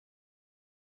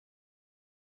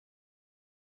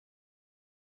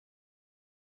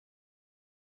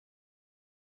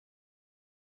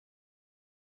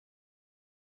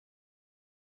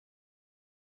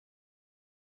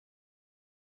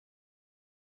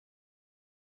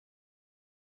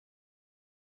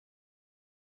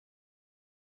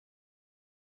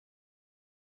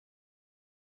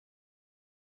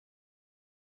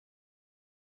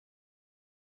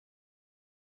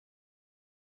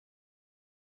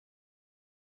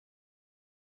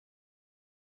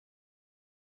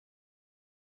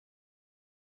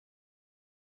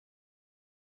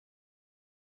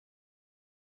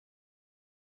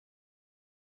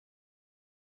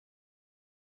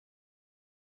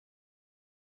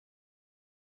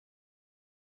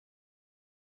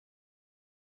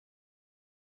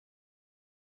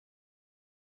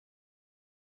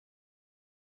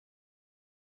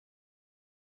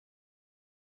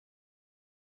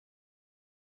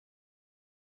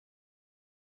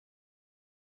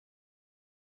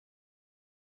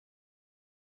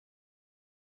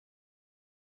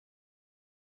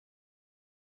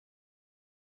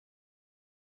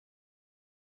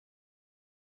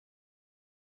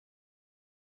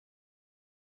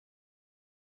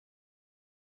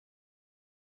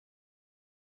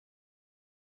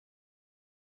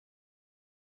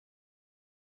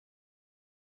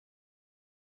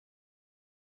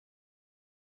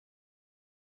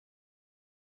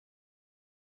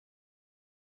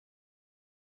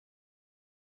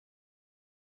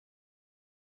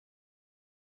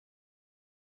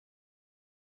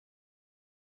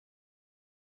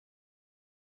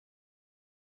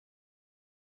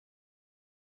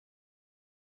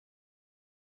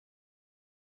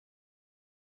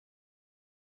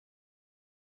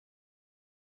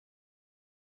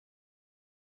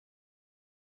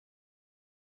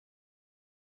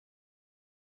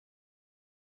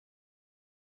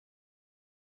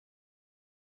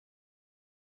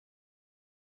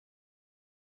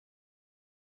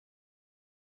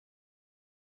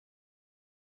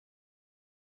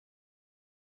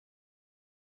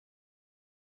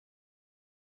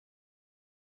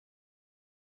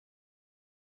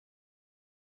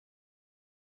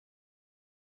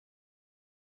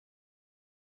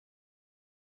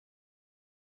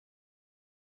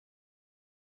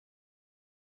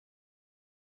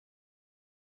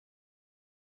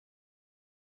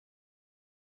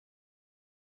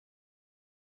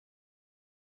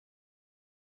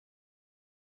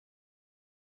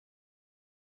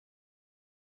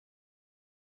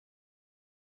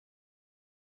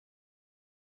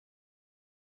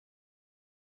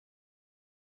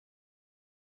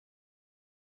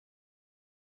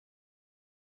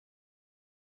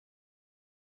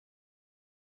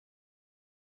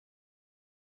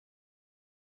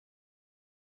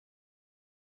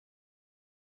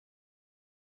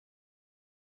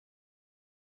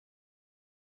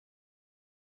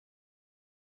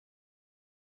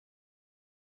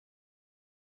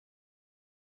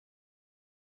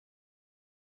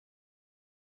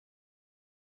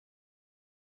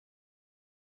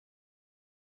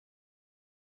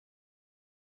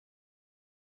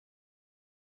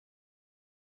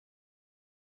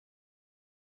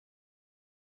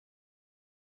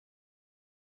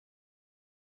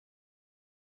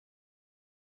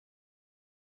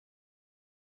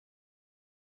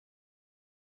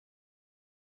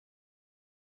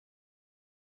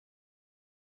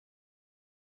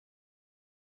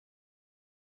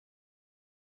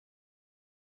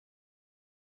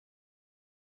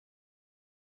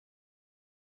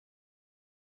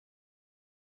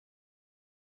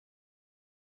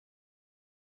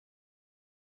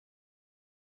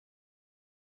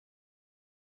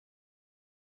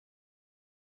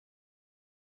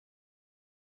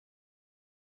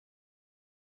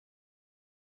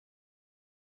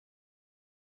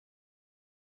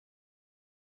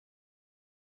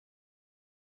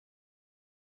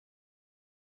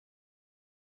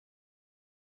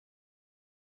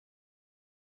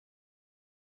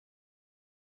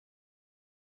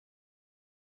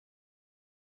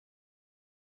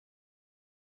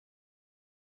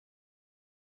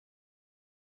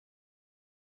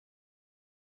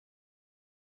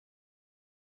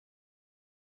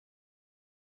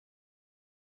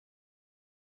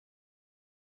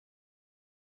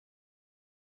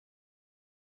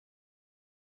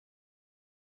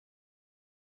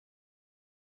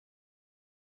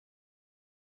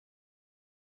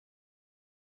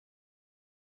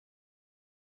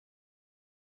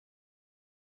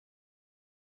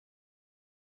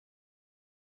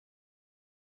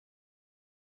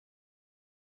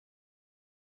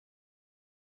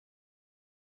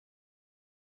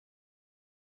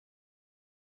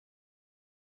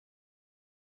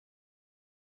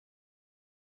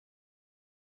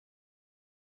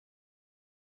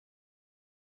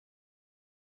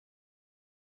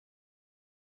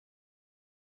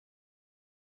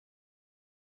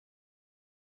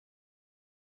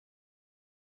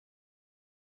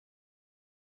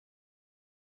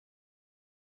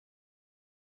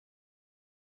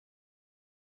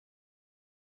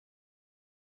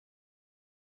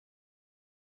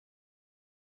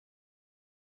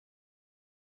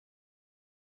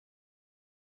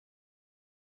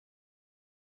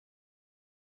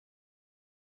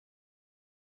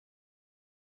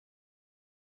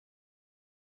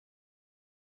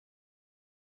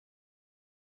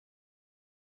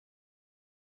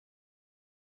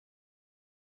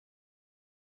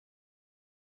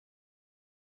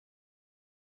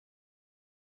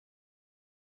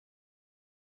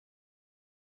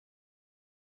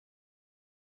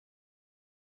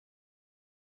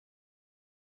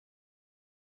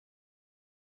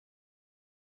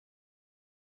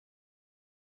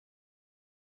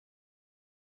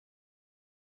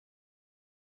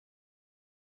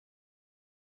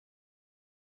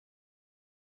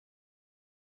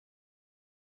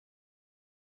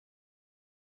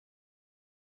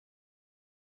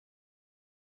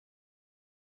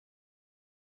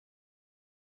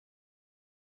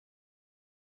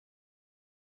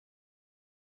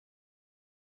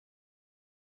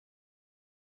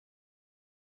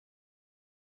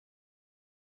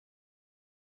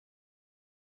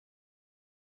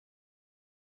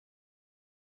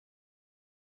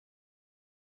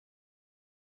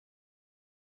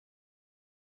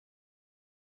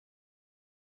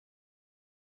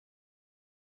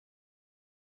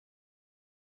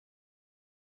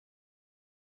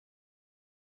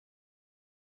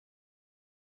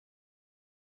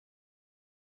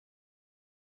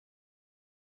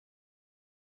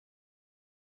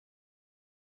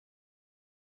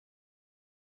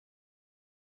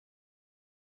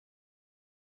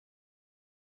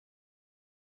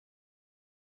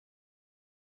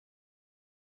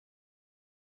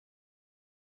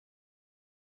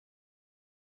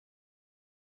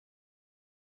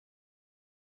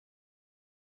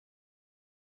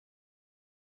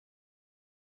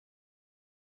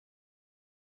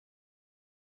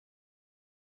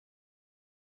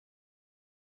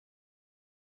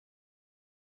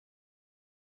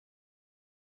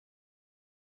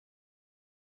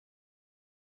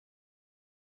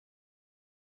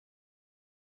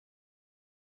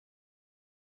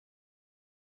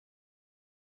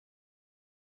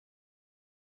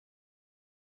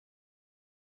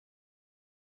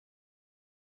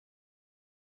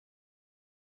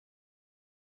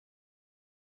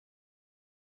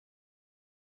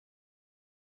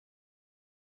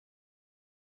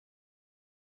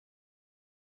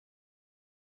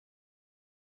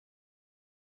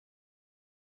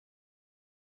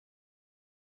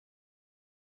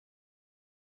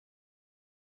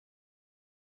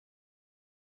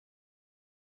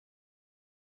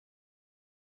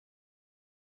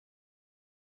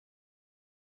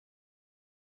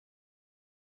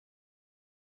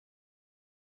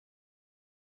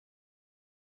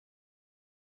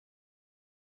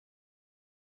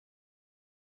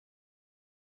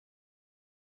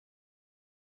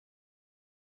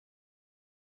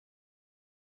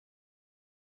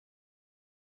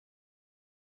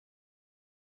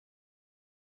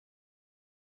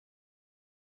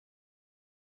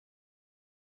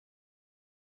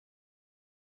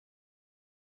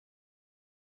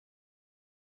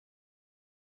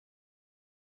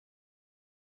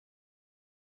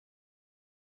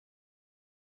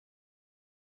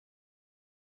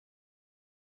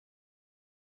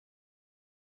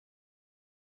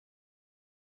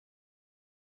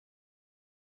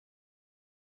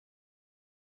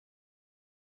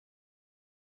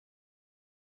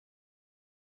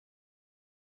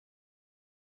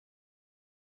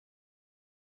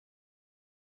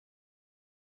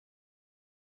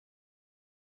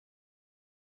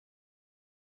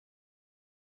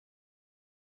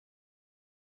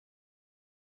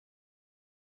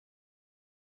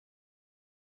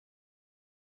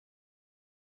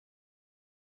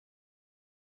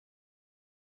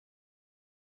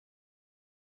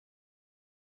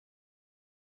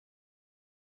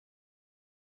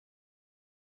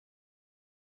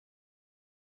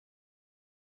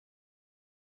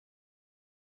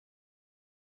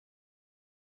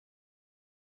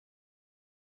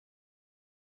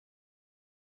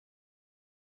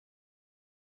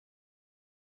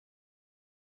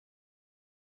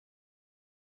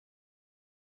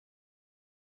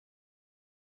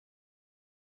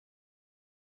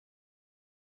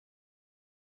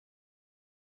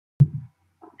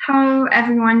Hello,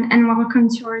 everyone, and welcome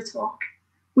to our talk.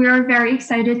 We are very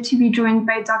excited to be joined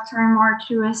by Dr. Mark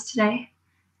Lewis today.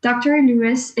 Dr.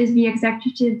 Lewis is the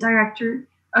Executive Director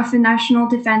of the National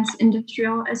Defense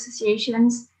Industrial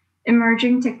Association's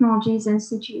Emerging Technologies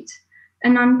Institute, a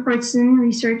non-partisan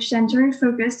research center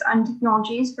focused on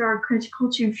technologies that are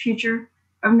critical to the future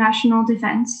of national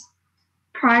defense.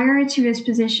 Prior to his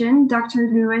position, Dr.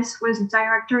 Lewis was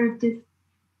Director of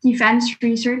Defense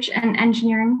Research and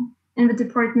Engineering in the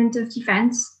Department of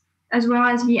Defense, as well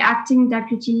as the Acting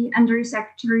Deputy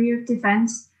Undersecretary of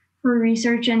Defense for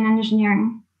Research and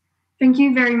Engineering. Thank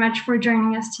you very much for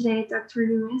joining us today, Dr.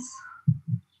 Lewis.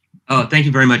 Oh, thank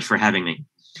you very much for having me.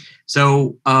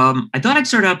 So I thought I'd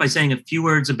start out by saying a few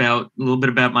words a little bit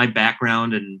about my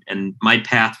background and my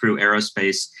path through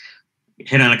aerospace,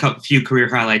 hit on a few career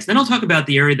highlights. Then I'll talk about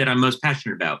the area that I'm most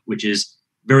passionate about, which is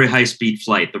very high-speed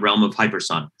flight, the realm of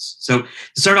hypersonics. So to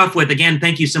start off with, again,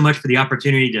 thank you so much for the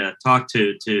opportunity to talk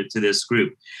to this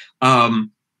group. I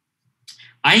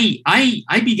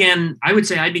began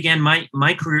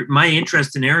my career, my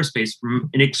interest in aerospace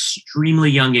from an extremely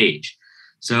young age.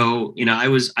 So, you know, I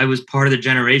was part of the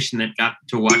generation that got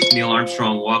to watch Neil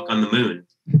Armstrong walk on the moon.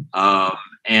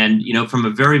 And, you know, from a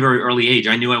very, very early age,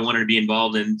 I knew I wanted to be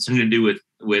involved in something to do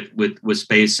with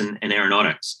space and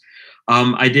aeronautics.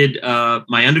 I did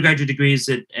my undergraduate degrees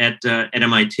at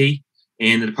MIT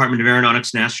in the Department of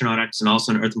Aeronautics and Astronautics, and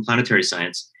also in Earth and Planetary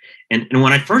Science. And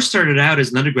when I first started out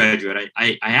as an undergraduate,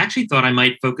 I actually thought I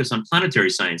might focus on planetary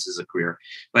science as a career.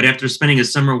 But after spending a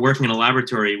summer working in a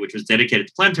laboratory which was dedicated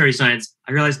to planetary science,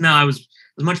 I realized, no, I was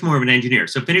much more of an engineer.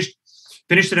 So finished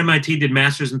at MIT, did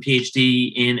master's and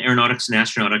PhD in aeronautics and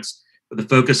astronautics with a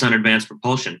focus on advanced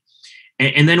propulsion,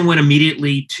 and then went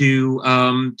immediately to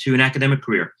an academic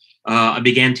career. I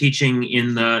began teaching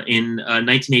in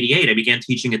 1988. I began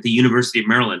teaching at the University of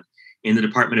Maryland in the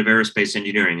Department of Aerospace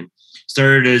Engineering, and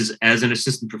started as an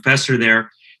assistant professor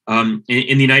there. In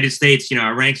the United States, you know,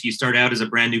 our ranks, you start out as a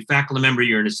brand new faculty member,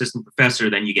 you're an assistant professor,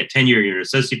 then you get tenure, you're an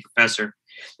associate professor,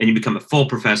 then you become a full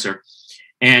professor.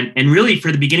 And really,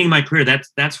 for the beginning of my career,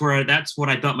 that's what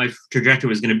I thought my trajectory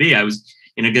was going to be. I was,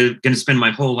 you know, going to spend my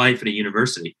whole life at a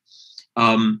university.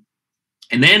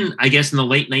 And then, I guess in the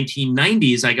late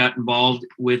 1990s, I got involved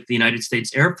with the United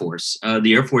States Air Force.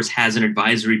 The Air Force has an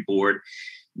advisory board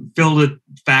filled with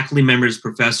faculty members,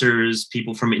 professors,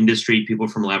 people from industry, people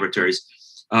from laboratories.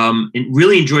 And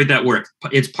really enjoyed that work.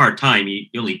 It's part-time. You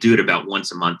only do it about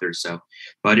once a month or so,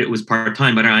 but it was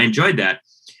part-time, but I enjoyed that.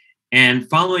 And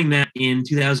following that, in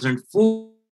 2004,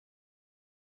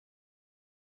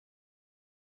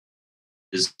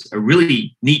 is a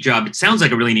really neat job. It sounds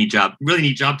like a really neat job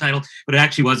title, but it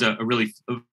actually was a really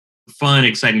fun,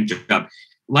 exciting job.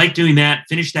 Liked doing that,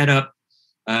 finished that up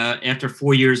after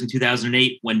 4 years in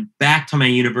 2008, went back to my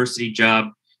university job.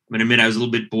 I'm going to admit I was a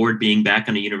little bit bored being back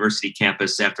on a university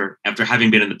campus after having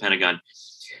been in the Pentagon.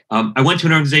 I went to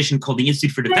an organization called the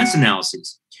Institute for Defense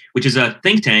Analyses, which is a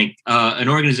think tank, an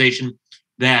organization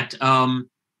that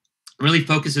really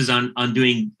focuses on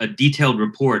doing detailed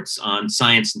reports on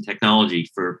science and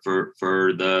technology for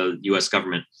the U.S.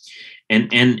 government,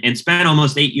 and spent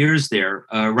almost 8 years there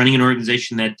running an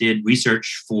organization that did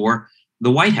research for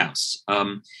the White House.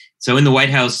 So in the White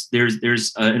House, there's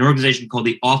an organization called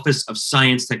the Office of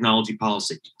Science Technology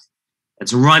Policy.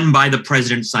 It's run by the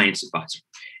President's Science Advisor.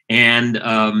 And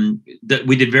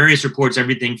we did various reports,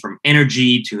 everything from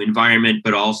energy to environment,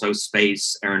 but also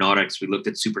space, aeronautics. We looked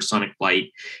at supersonic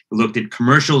flight. We looked at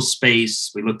commercial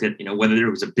space. We looked at, you know, whether there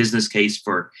was a business case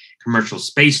for commercial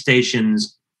space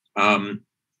stations.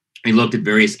 We looked at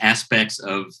various aspects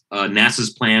of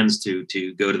NASA's plans to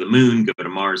go to the moon, go to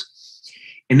Mars.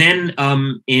 And then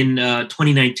in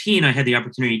 2019, I had the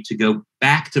opportunity to go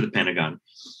back to the Pentagon.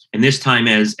 And this time,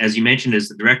 as you mentioned, as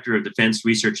the Director of Defense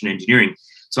Research and Engineering.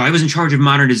 So I was in charge of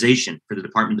modernization for the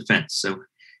Department of Defense.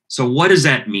 So what does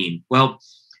that mean? Well,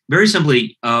 very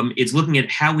simply, it's looking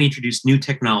at how we introduce new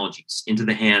technologies into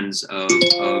the hands of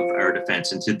our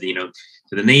defense, into the, to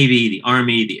the Navy, the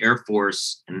Army, the Air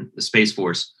Force, and the Space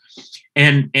Force.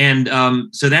 And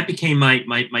so that became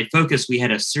my focus. We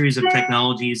had a series of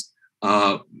technologies.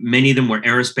 Many of them were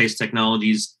aerospace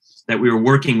technologies that we were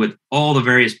working with all the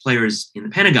various players in the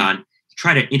Pentagon to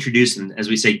try to introduce them, as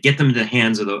we say, get them into the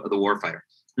hands of the warfighter.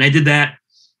 And I did that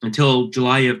until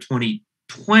July of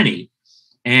 2020.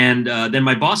 And then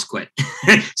my boss quit.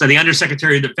 So the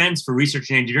Undersecretary of Defense for Research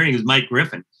and Engineering was Mike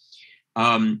Griffin.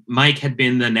 Mike had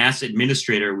been the NASA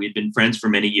administrator. We'd been friends for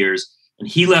many years. And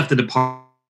he left the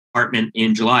department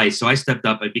in July. So I stepped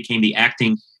up. I became the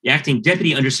acting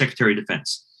Deputy Undersecretary of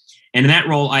Defense. And in that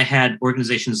role, I had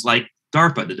organizations like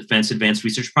DARPA, the Defense Advanced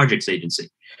Research Projects Agency.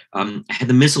 I had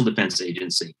the Missile Defense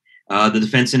Agency, the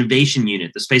Defense Innovation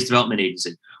Unit, the Space Development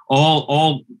Agency,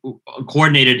 all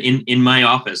coordinated in my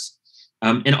office,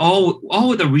 and all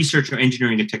with a research or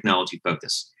engineering and technology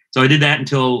focus. So I did that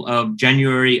until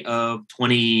January of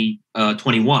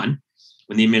 2021,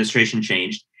 when the administration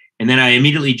changed. And then I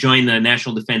immediately joined the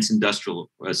National Defense Industrial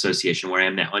Association, where I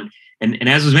am now. And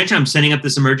as was mentioned, I'm setting up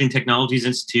this Emerging Technologies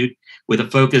Institute with a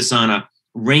focus on a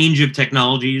range of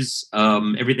technologies,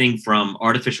 everything from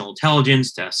artificial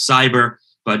intelligence to cyber,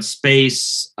 but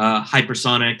space,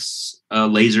 hypersonics,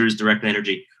 lasers, direct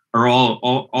energy are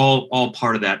all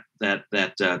part of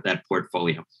that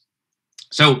portfolio.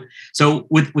 So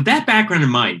with that background in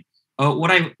mind,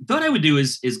 what I thought I would do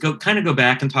is go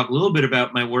back and talk a little bit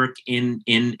about my work in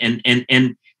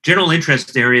general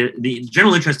interest area, the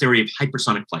general interest area of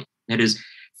hypersonic flight. That is,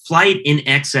 flight in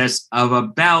excess of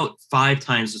about 5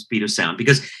 times the speed of sound,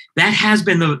 because that has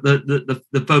been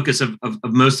the focus of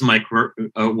most of my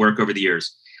work over the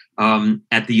years.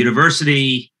 At the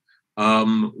university,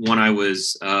 when I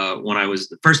was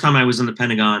the first time I was in the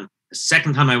Pentagon, the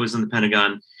second time I was in the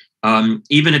Pentagon,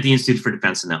 even at the Institute for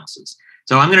Defense Analyses.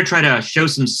 So I'm going to try to show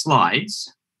some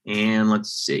slides, and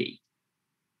let's see.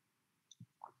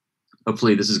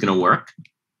 Hopefully this is going to work.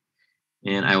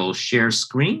 And I will share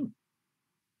screen.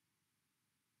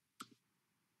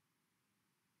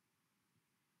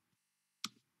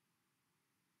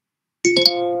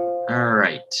 All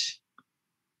right.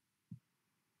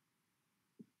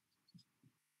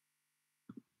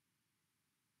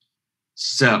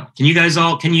 So can you guys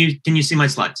all, can you see my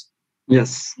slides?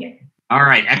 Yes. Yeah. All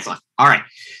right, excellent. All right.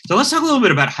 So let's talk a little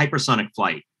bit about hypersonic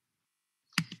flight.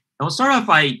 And we'll start off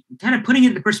by kind of putting it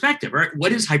into perspective, right?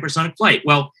 What is hypersonic flight?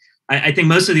 Well, I think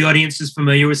most of the audience is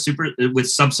familiar with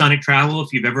subsonic travel.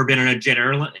 If you've ever been on a jet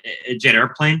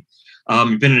airplane,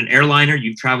 you've been in an airliner,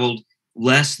 you've traveled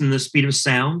less than the speed of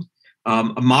sound.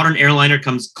 A modern airliner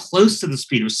comes close to the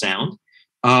speed of sound,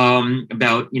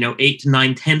 about 8 to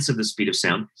 9 tenths of the speed of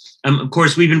sound. Of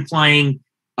course, we've been flying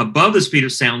above the speed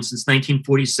of sound since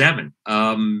 1947.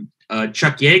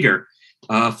 Chuck Yeager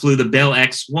flew the Bell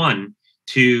X-1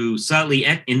 to slightly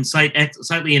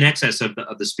in excess of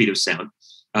the speed of sound,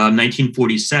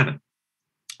 1947.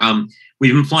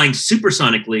 We've been flying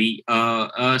supersonically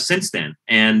since then,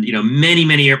 and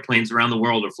many airplanes around the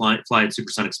world are fly at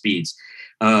supersonic speeds.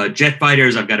 Jet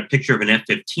fighters, I've got a picture of an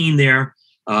F-15 there.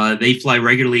 They fly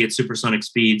regularly at supersonic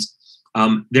speeds.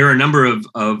 There are a number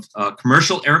of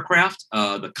commercial aircraft,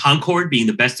 the Concorde being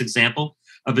the best example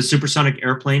of a supersonic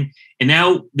airplane. And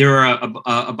now there are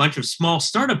a bunch of small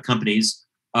startup companies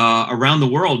around the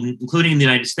world, including in the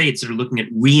United States, that are looking at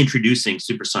reintroducing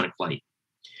supersonic flight.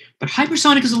 But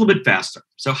hypersonic is a little bit faster.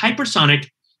 So hypersonic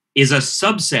is a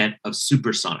subset of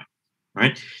supersonic,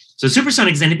 right? So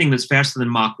supersonic is anything that's faster than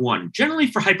Mach 1. Generally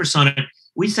for hypersonic,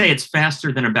 we say it's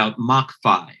faster than about Mach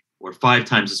 5, or 5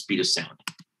 times the speed of sound.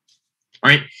 All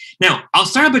right. Now, I'll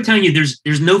start out by telling you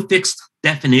there's no fixed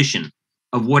definition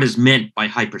of what is meant by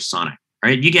hypersonic. All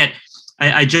right.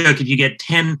 I joke, if you get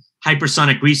 10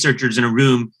 hypersonic researchers in a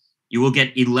room, you will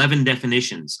get 11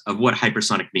 definitions of what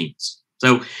hypersonic means.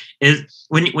 So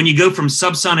when you go from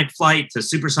subsonic flight to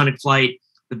supersonic flight,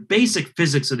 the basic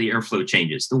physics of the airflow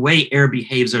changes. The way air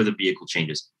behaves over the vehicle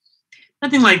changes.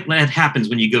 Nothing like that happens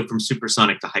when you go from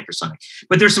supersonic to hypersonic.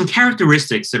 But there's some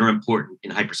characteristics that are important in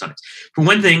hypersonics. For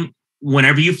one thing,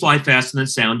 whenever you fly faster than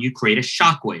sound, you create a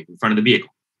shock wave in front of the vehicle,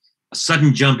 a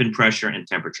sudden jump in pressure and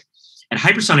temperature. At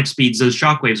hypersonic speeds, those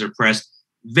shock waves are pressed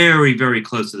very, very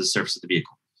close to the surface of the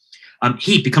vehicle.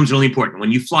 Heat becomes really important.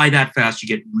 When you fly that fast, you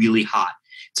get really hot.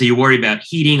 So you worry about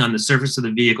heating on the surface of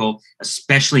the vehicle,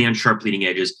 especially on sharp leading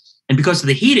edges. And because of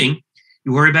the heating,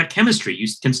 you worry about chemistry. You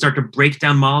can start to break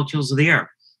down molecules of the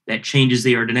air. That changes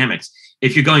the aerodynamics.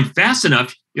 If you're going fast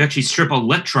enough, you actually strip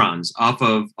electrons off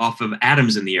of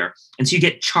atoms in the air. And so you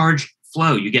get charge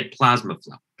flow, you get plasma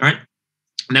flow. All right.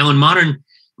 Now in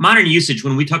modern usage,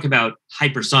 when we talk about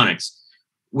hypersonics,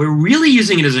 we're really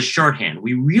using it as a shorthand.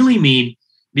 We really mean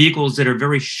vehicles that are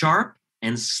very sharp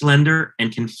and slender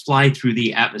and can fly through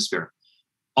the atmosphere.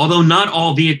 Although not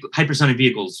all hypersonic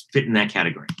vehicles fit in that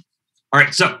category. All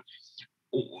right, so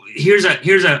here's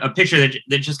a picture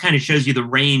that just kind of shows you the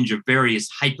range of various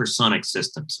hypersonic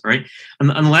systems. Right, on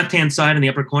the left-hand side in the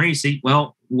upper corner, you see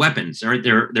weapons. Right,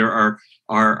 there are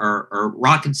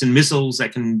rockets and missiles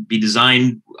that can be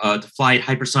designed to fly at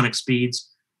hypersonic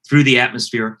speeds through the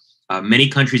atmosphere. Many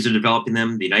countries are developing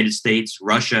them: the United States,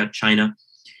 Russia, China.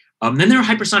 Then there are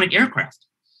hypersonic aircraft.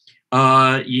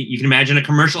 You can imagine a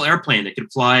commercial airplane that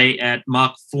could fly at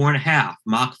Mach 4.5,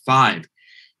 Mach 5.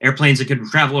 Airplanes that could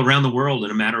travel around the world in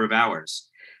a matter of hours.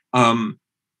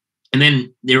 And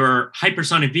then there are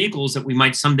hypersonic vehicles that we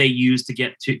might someday use to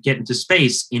get into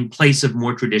space in place of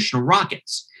more traditional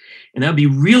rockets. And that would be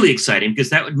really exciting because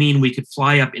that would mean we could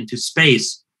fly up into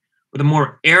space with a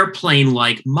more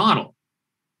airplane-like model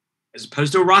as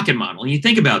opposed to a rocket model. And you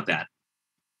think about that.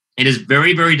 It is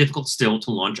very, very difficult still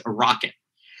to launch a rocket.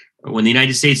 When the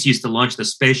United States used to launch the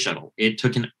space shuttle, it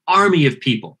took an army of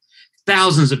people,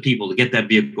 thousands of people to get that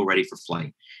vehicle ready for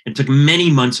flight. It took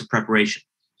many months of preparation.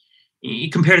 You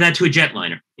compare that to a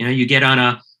jetliner. You get on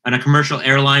a commercial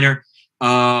airliner.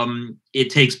 It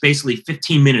takes basically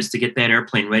 15 minutes to get that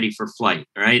airplane ready for flight.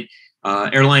 Right?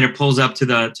 Airliner pulls up to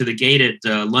the gate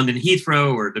at London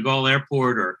Heathrow or De Gaulle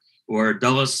Airport or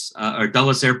Dulles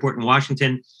Airport in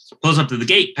Washington. Pulls up to the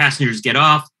gate. Passengers get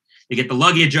off. They get the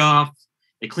luggage off.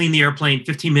 They clean the airplane.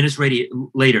 15 minutes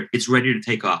later, it's ready to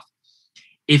take off.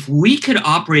 If we could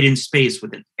operate in space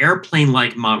with an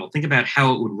airplane-like model, think about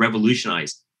how it would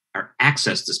revolutionize our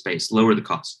access to space, lower the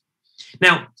cost.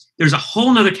 Now, there's a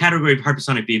whole other category of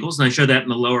hypersonic vehicles, and I show that in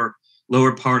the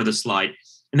lower part of the slide,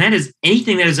 and that is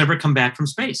anything that has ever come back from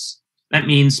space. That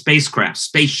means spacecraft,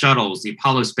 space shuttles, the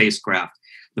Apollo spacecraft,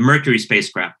 the Mercury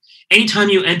spacecraft. Anytime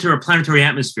you enter a planetary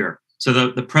atmosphere, so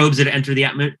the probes that enter the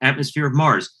atmosphere of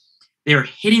Mars, they're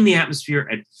hitting the atmosphere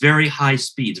at very high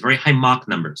speeds, very high Mach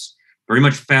numbers, very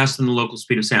much faster than the local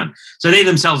speed of sound. So they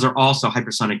themselves are also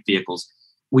hypersonic vehicles.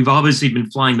 We've obviously been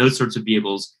flying those sorts of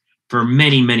vehicles for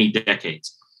many, many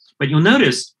decades. But you'll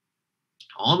notice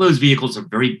all those vehicles are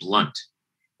very blunt.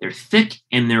 They're thick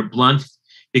and they're blunt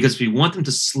because we want them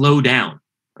to slow down.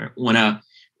 Right? When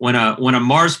a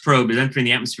Mars probe is entering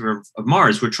the atmosphere of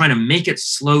Mars, we're trying to make it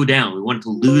slow down. We want it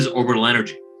to lose orbital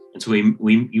energy. And so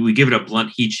we give it a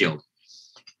blunt heat shield.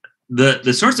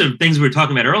 The sorts of things we were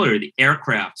talking about earlier, the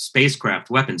aircraft, spacecraft,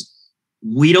 weapons,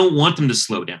 we don't want them to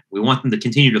slow down. We want them to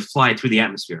continue to fly through the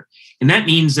atmosphere. And that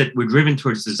means that we're driven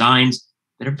towards designs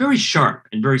that are very sharp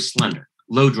and very slender,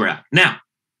 low drag. Now,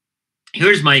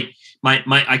 here's my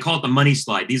I call it the money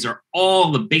slide. These are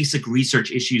all the basic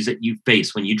research issues that you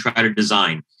face when you try to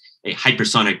design a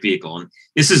hypersonic vehicle. And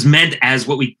this is meant as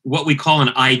what we call an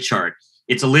eye chart.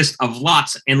 It's a list of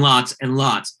lots and lots and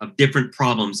lots of different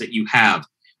problems that you have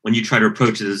when you try to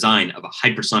approach the design of a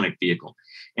hypersonic vehicle.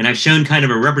 And I've shown kind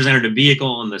of a representative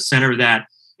vehicle in the center of that.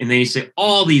 And then you say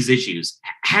all these issues.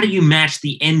 How do you match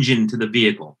the engine to the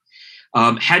vehicle?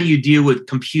 How do you deal with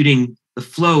computing the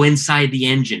flow inside the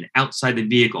engine, outside the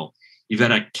vehicle? You've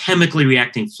got a chemically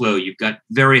reacting flow. You've got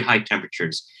very high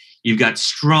temperatures. You've got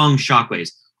strong shock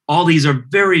waves. All these are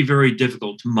very, very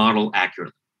difficult to model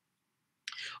accurately.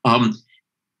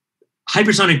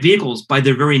 Hypersonic vehicles, by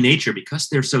their very nature, because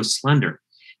they're so slender,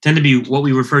 tend to be what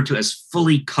we refer to as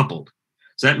fully coupled.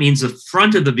 So that means the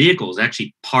front of the vehicle is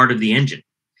actually part of the engine.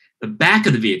 The back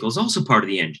of the vehicle is also part of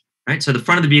the engine, right? So the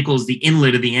front of the vehicle is the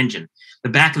inlet of the engine. The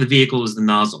back of the vehicle is the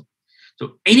nozzle.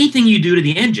 So anything you do to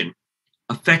the engine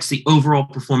affects the overall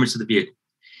performance of the vehicle.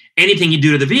 Anything you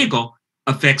do to the vehicle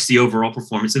affects the overall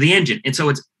performance of the engine. And so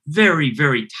it's very,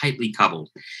 very tightly coupled.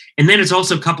 And then it's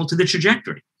also coupled to the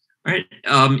trajectory, right?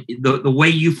 The way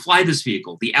you fly this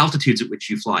vehicle, the altitudes at which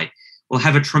you fly, will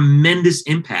have a tremendous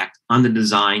impact on the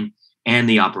design and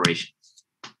the operation.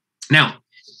 Now,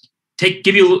 take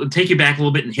you back a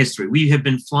little bit in history. We have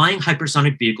been flying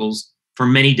hypersonic vehicles for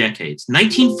many decades.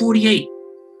 1948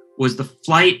 was the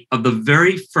flight of the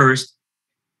very first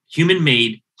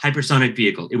human-made hypersonic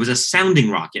vehicle. It was a sounding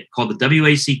rocket called the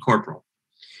WAC Corporal,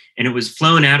 and it was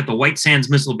flown out at the White Sands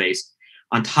Missile Base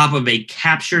on top of a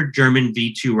captured German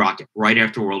V-2 rocket right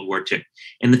after World War II.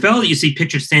 And the fellow that you see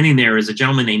pictured standing there is a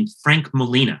gentleman named Frank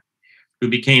Molina, who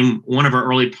became one of our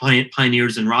early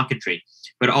pioneers in rocketry,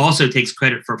 but also takes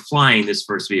credit for flying this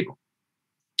first vehicle.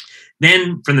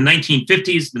 Then from the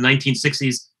 1950s, the 1960s,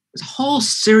 there's a whole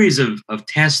series of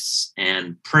tests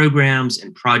and programs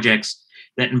and projects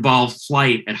that involve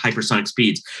flight at hypersonic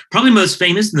speeds. Probably most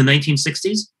famous in the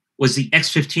 1960s was the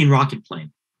X-15 rocket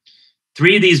plane.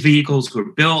 3 of these vehicles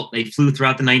were built. They flew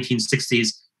throughout the 1960s.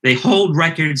 They hold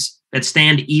records that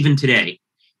stand even today,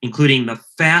 including the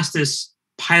fastest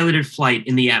piloted flight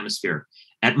in the atmosphere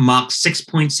at Mach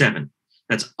 6.7.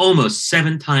 That's almost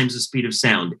 7 times the speed of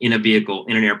sound in a vehicle,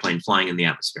 in an airplane flying in the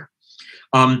atmosphere.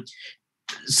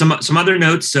 Some other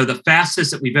notes. So the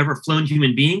fastest that we've ever flown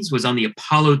human beings was on the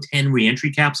Apollo 10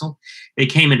 reentry capsule. They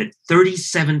came in at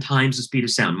 37 times the speed of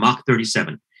sound, Mach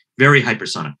 37, very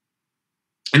hypersonic.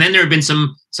 And then there have been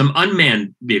some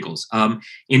unmanned vehicles.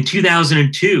 In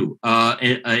 2002,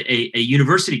 a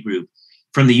university group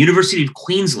from the University of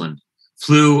Queensland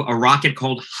flew a rocket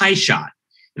called High Shot.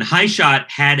 And High Shot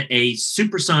had a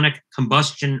supersonic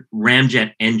combustion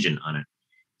ramjet engine on it.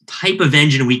 The type of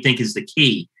engine we think is the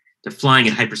key to flying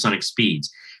at hypersonic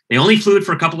speeds. They only flew it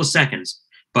for a couple of seconds,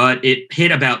 but it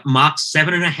hit about Mach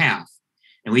 7.5.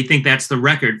 And we think that's the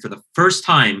record for the first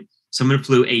time someone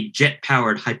flew a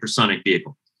jet-powered hypersonic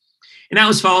vehicle. And that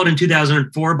was followed in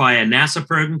 2004 by a NASA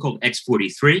program called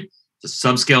X-43. It's a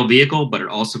subscale vehicle, but it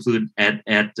also flew at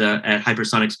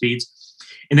hypersonic speeds.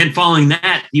 And then following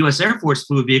that, the U.S. Air Force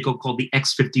flew a vehicle called the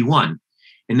X-51.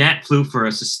 And that flew for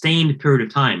a sustained period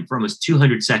of time for almost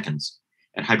 200 seconds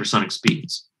at hypersonic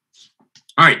speeds.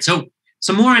 All right, so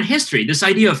some more on history. This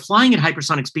idea of flying at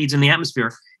hypersonic speeds in the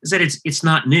atmosphere is that it's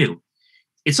not new.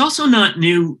 It's also not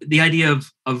new, the idea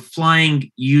of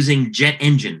flying using jet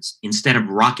engines instead of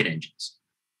rocket engines.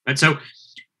 Right? So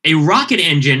a rocket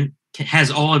engine has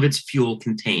all of its fuel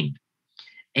contained.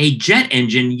 A jet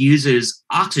engine uses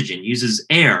oxygen, uses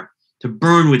air to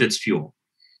burn with its fuel.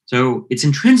 So it's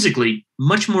intrinsically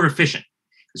much more efficient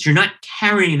because you're not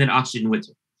carrying that oxygen with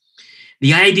you.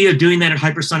 The idea of doing that at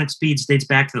hypersonic speeds dates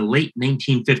back to the late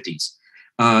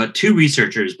 1950s. Two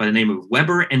researchers by the name of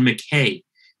Weber and McKay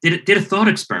did a thought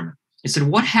experiment. They said,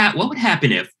 what would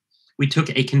happen if we took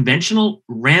a conventional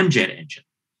ramjet engine,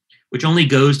 which only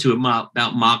goes to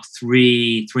about Mach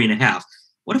 3, 3.5.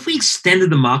 What if we extended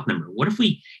the Mach number? What if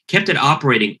we kept it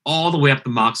operating all the way up the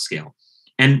Mach scale?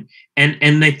 And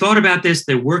they thought about this.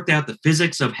 They worked out the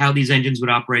physics of how these engines would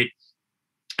operate.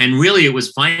 And really, it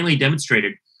was finally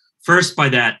demonstrated first by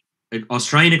that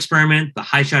Australian experiment, the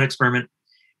high shot experiment,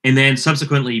 and then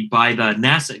subsequently by the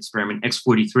NASA experiment,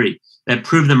 X-43, that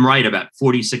proved them right about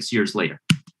 46 years later.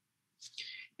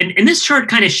 And this chart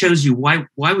kind of shows you why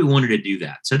we wanted to do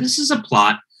that. So this is a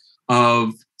plot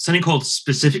of something called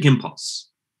specific impulse.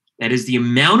 That is the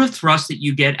amount of thrust that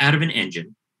you get out of an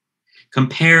engine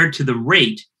compared to the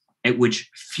rate at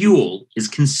which fuel is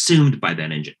consumed by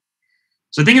that engine.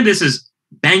 So think of this as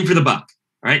bang for the buck,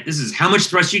 right? This is how much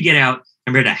thrust you get out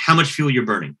compared to how much fuel you're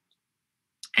burning.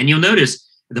 And you'll notice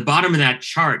at the bottom of that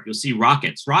chart, you'll see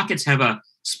rockets. Rockets have a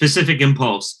specific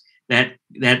impulse that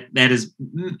is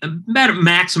about a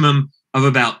maximum of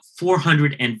about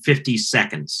 450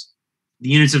 seconds. The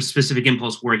units of specific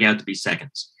impulse work out to be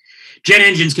seconds. Jet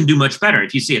engines can do much better.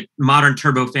 If you see a modern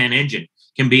turbofan engine,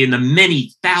 can be in the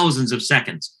many thousands of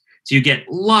seconds. So you get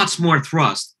lots more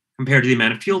thrust compared to the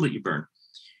amount of fuel that you burn.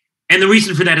 And the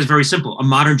reason for that is very simple. A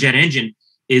modern jet engine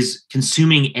is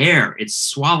consuming air. It's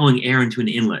swallowing air into an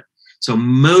inlet. So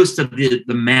most of the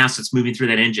mass that's moving through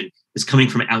that engine is coming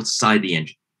from outside the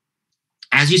engine.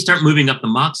 As you start moving up the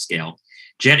Mach scale,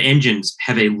 jet engines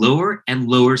have a lower and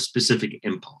lower specific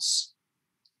impulse.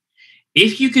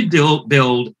 If you could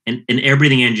build an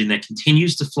air-breathing engine that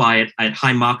continues to fly at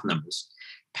high Mach numbers,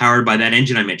 powered by that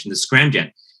engine I mentioned, the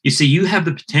scramjet, you see you have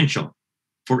the potential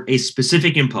for a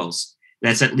specific impulse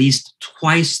that's at least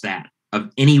twice that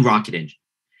of any rocket engine.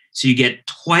 So you get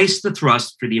twice the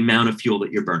thrust for the amount of fuel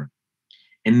that you're burning.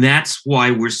 And that's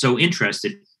why we're so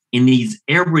interested in these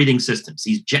air-breathing systems,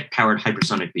 these jet-powered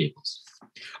hypersonic vehicles.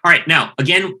 All right, now,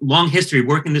 again, long history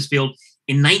working in this field.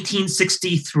 In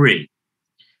 1963,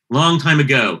 long time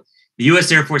ago, the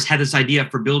U.S. Air Force had this idea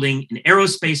for building an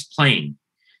aerospace plane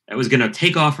that was going to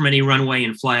take off from any runway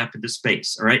and fly up into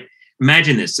space, all right?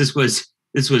 Imagine this. This was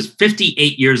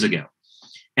 58 years ago.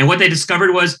 And what they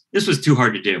discovered was this was too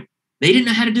hard to do. They didn't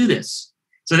know how to do this.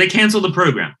 So they canceled the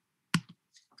program.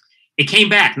 It came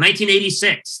back,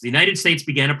 1986. The United States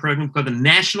began a program called the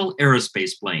National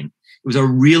Aerospace Plane. It was a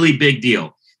really big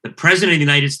deal. The President of the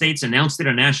United States announced it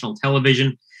on national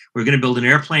television. We're going to build an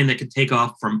airplane that could take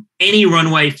off from any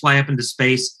runway, fly up into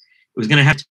space. It was going to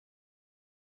have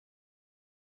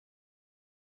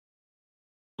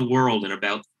the world in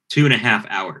about 2.5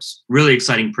 hours. Really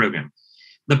exciting program.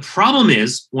 The problem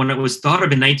is, when it was thought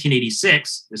of in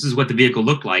 1986, this is what the vehicle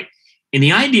looked like. And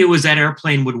the idea was that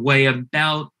airplane would weigh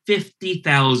about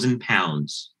 50,000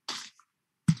 pounds.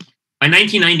 By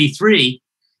 1993,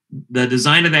 the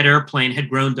design of that airplane had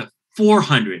grown to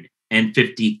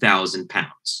 450,000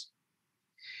 pounds.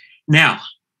 Now,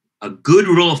 a good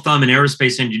rule of thumb in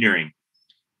aerospace engineering,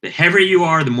 the heavier you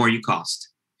are, the more you cost.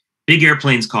 Big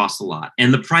airplanes cost a lot.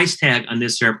 And the price tag on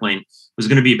this airplane was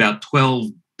going to be about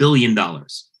 $12 billion.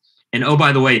 And oh,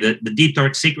 by the way, the deep,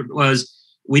 dark secret was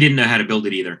we didn't know how to build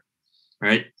it either.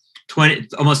 Right?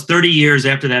 Almost 30 years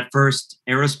after that first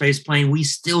aerospace plane, we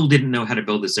still didn't know how to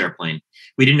build this airplane.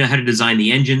 We didn't know how to design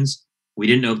the engines. We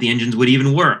didn't know if the engines would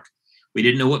even work. We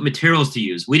didn't know what materials to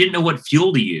use. We didn't know what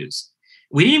fuel to use.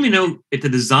 We didn't even know if the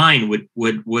design would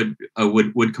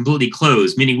completely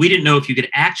close, meaning we didn't know if you could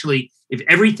actually, if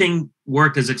everything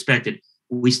worked as expected,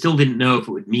 we still didn't know if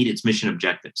it would meet its mission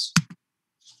objectives.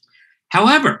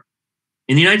 However,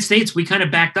 in the United States, we kind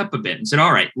of backed up a bit and said,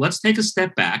 all right, let's take a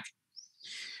step back.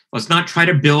 Let's not try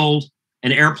to build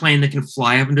an airplane that can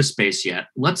fly up into space yet.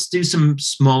 Let's do some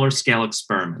smaller scale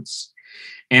experiments.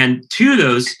 And two of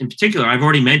those in particular, I've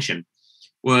already mentioned,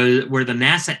 were the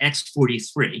NASA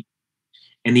X-43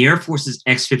 and the Air Force's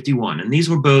X-51. And these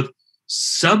were both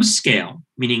subscale,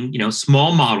 meaning,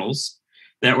 small models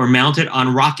that were mounted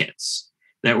on rockets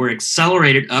that were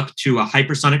accelerated up to a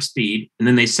hypersonic speed. And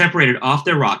then they separated off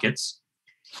their rockets,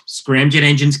 scramjet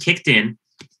engines kicked in,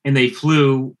 and they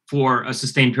flew for a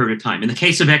sustained period of time. In the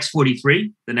case of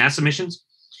X-43, the NASA missions,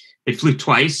 they flew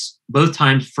twice, both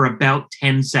times for about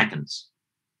 10 seconds.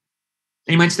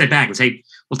 And you might step back and say,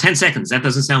 well, 10 seconds, that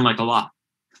doesn't sound like a lot.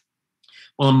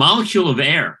 Well, a molecule of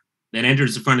air that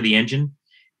enters the front of the engine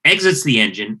exits the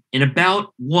engine in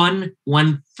about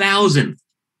 1/1000th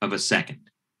of a second.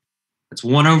 That's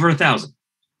 1/1000.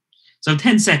 So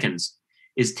 10 seconds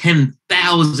is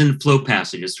 10,000 flow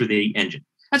passages through the engine.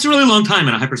 That's a really long time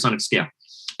on a hypersonic scale.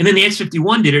 And then the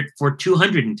X-51 did it for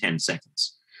 210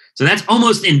 seconds. So that's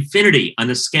almost infinity on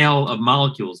the scale of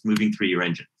molecules moving through your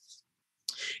engine.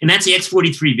 And that's the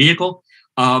X-43 vehicle.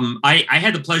 I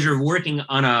had the pleasure of working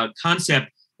on a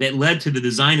concept that led to the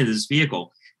design of this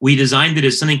vehicle. We designed it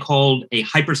as something called a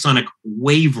hypersonic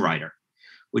wave rider,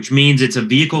 which means it's a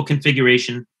vehicle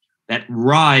configuration that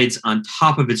rides on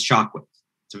top of its shockwave.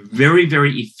 It's a very,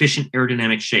 very efficient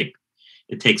aerodynamic shape.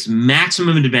 It takes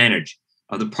maximum advantage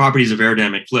of the properties of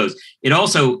aerodynamic flows.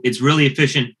 It's really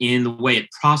efficient in the way it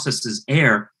processes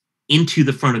air into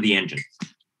the front of the engine.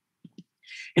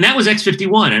 And that was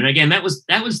X-51. And again, that was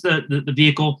the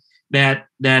vehicle that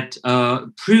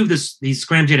proved these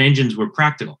scramjet engines were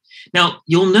practical. Now,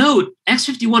 you'll note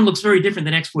X-51 looks very different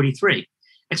than X-43.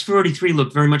 X-43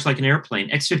 looked very much like an airplane.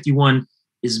 X-51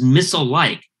 is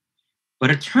missile-like.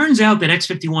 But it turns out that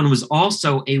X-51 was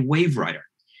also a wave rider.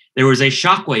 There was a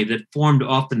shockwave that formed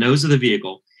off the nose of the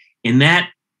vehicle, and that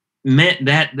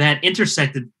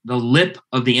intersected the lip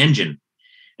of the engine.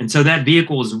 And so that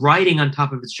vehicle was riding on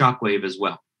top of its shockwave as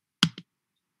well.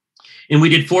 And we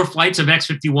did 4 flights of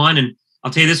X-51, and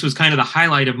I'll tell you, this was kind of the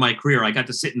highlight of my career. I got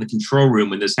to sit in the control room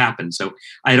when this happened. So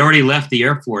I had already left the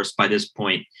Air Force by this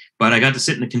point, but I got to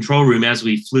sit in the control room as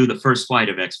we flew the first flight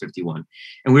of X-51.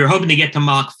 And we were hoping to get to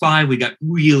Mach 5. We got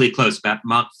really close, about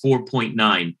Mach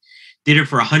 4.9. Did it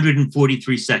for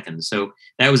 143 seconds. So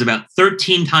that was about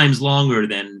 13 times longer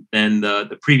than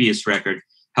the previous record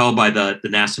held by the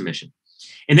NASA mission.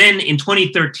 And then in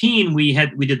 2013, we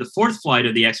did the 4th flight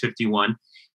of the X-51,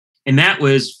 and that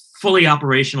was fully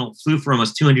operational, flew for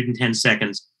almost 210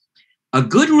 seconds. A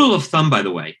good rule of thumb, by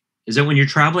the way, is that when you're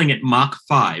traveling at Mach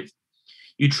 5,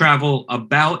 you travel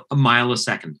about a mile a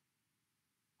second.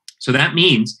 So that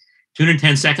means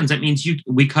 210 seconds, that means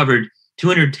we covered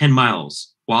 210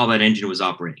 miles while that engine was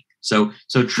operating. So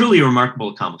truly a remarkable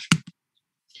accomplishment.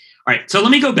 All right, so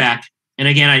let me go back. And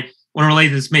again, I want to relate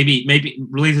this, maybe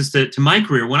relate this to my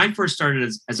career. When I first started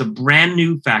as a brand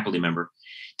new faculty member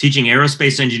teaching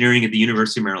aerospace engineering at the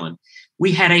University of Maryland,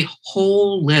 we had a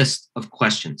whole list of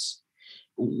questions.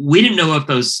 We didn't know if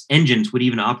those engines would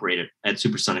even operate at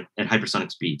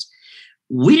hypersonic speeds.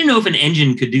 We didn't know if an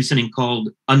engine could do something called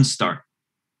unstart.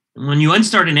 And when you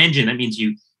unstart an engine, that means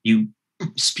you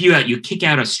kick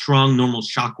out a strong normal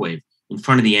shock wave in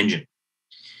front of the engine.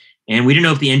 And we didn't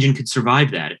know if the engine could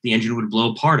survive that, if the engine would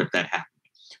blow apart if that happened.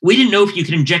 We didn't know if you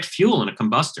could inject fuel in a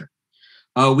combustor.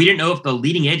 We didn't know if the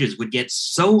leading edges would get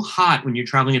so hot when you're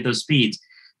traveling at those speeds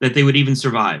that they would even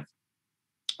survive.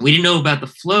 We didn't know about the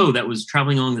flow that was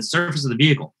traveling along the surface of the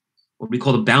vehicle, what we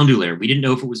call the boundary layer. We didn't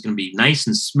know if it was going to be nice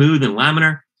and smooth and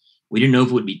laminar. We didn't know if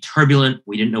it would be turbulent.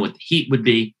 We didn't know what the heat would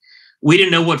be. We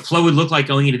didn't know what flow would look like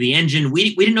going into the engine.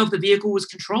 We didn't know if the vehicle was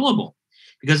controllable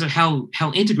because of how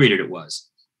integrated it was.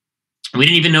 We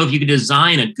didn't even know if you could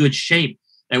design a good shape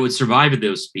that would survive at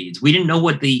those speeds. We didn't know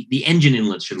what the engine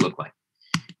inlets should look like.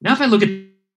 Now, if I look at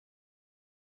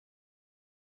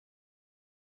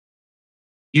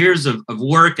years of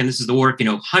work, and this is the work,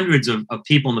 hundreds of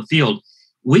people in the field,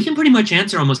 we can pretty much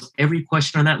answer almost every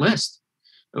question on that list.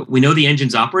 We know the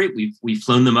engines operate. We've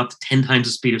flown them up to 10 times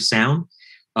the speed of sound.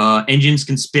 Engines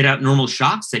can spit out normal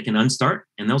shocks. They can unstart,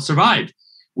 and they'll survive.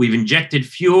 We've injected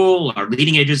fuel. Our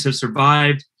leading edges have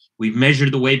survived. We've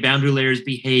measured the way boundary layers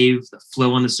behave, the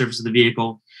flow on the surface of the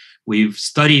vehicle. We've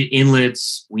studied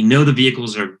inlets. We know the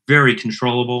vehicles are very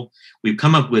controllable. We've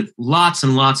come up with lots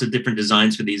and lots of different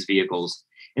designs for these vehicles.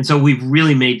 And so we've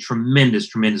really made tremendous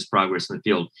progress in the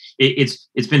field.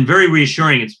 It's been very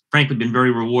reassuring. It's frankly been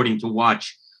very rewarding to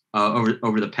watch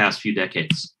over the past few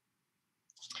decades.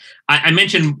 I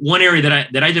mentioned one area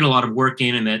that I did a lot of work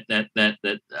in, and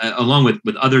that along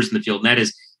with others in the field, and that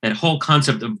is that whole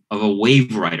concept of a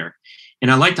wave rider.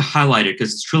 And I like to highlight it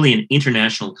because it's truly an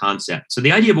international concept. So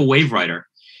the idea of a wave rider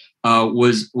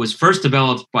was first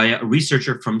developed by a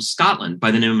researcher from Scotland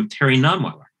by the name of Terry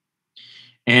Nonweiler.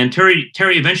 And Terry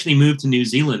eventually moved to New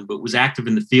Zealand, but was active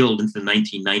in the field into the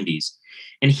 1990s.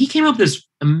 And he came up with this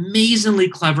amazingly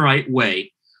clever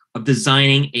way of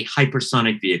designing a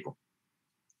hypersonic vehicle.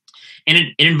 And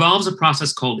it involves a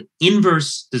process called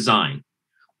inverse design,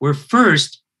 where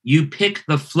first you pick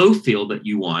the flow field that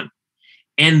you want,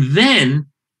 and then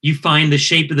you find the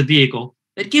shape of the vehicle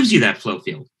that gives you that flow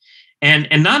field. And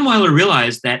Nonweiler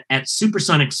realized that at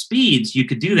supersonic speeds, you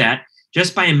could do that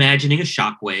just by imagining a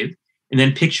shock wave and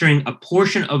then picturing a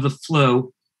portion of the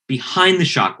flow behind the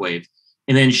shock wave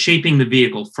and then shaping the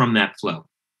vehicle from that flow.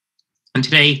 And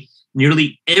today,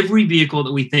 nearly every vehicle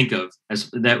that we think of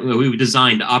that we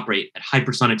designed to operate at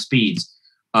hypersonic speeds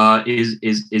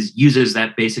uses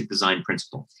that basic design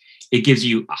principle. It gives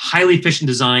you a highly efficient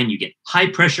design. You get high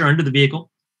pressure under the vehicle,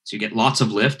 so you get lots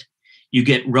of lift. You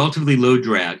get relatively low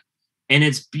drag. And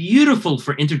it's beautiful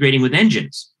for integrating with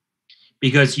engines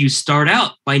because you start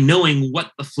out by knowing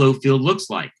what the flow field looks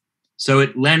like. So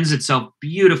it lends itself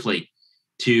beautifully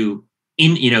to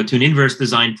an inverse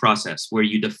design process where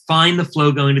you define the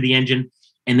flow going to the engine,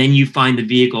 and then you find the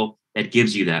vehicle that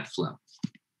gives you that flow.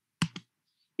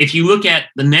 If you look at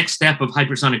the next step of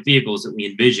hypersonic vehicles that we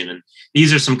envision, and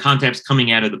these are some concepts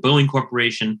coming out of the Boeing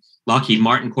Corporation, Lockheed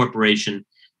Martin Corporation,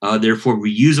 therefore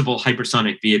reusable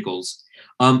hypersonic vehicles,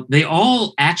 they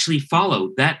all actually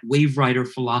follow that wave rider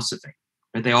philosophy.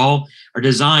 Right? They all are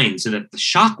designed so that the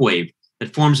shock wave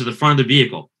that forms at the front of the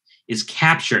vehicle is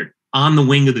captured on the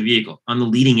wing of the vehicle, on the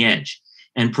leading edge,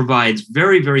 and provides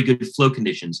very, very good flow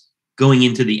conditions going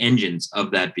into the engines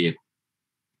of that vehicle.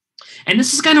 And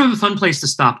this is kind of a fun place to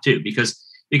stop too, because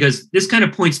this kind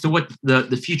of points to what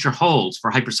the future holds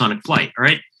for hypersonic flight. All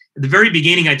right. At the very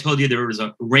beginning, I told you there was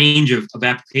a range of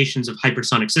applications of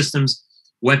hypersonic systems,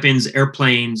 weapons,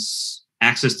 airplanes,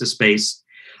 access to space.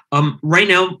 Right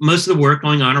now, most of the work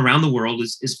going on around the world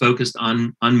is focused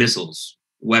on missiles,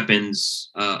 weapons,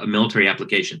 military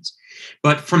applications.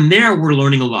 But from there, we're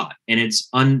learning a lot, and it's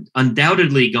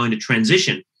undoubtedly going to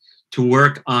transition to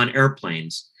work on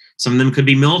airplanes. Some of them could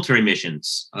be military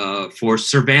missions for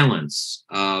surveillance,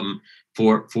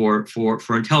 for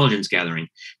intelligence gathering.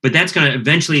 But that's going to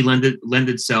eventually lend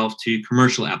itself to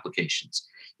commercial applications.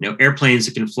 Airplanes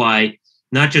that can fly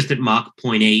not just at Mach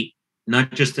 0.8,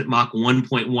 not just at Mach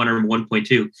 1.1 or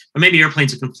 1.2, but maybe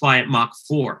airplanes that can fly at Mach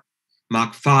 4,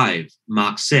 Mach 5,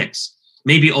 Mach 6,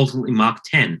 maybe ultimately Mach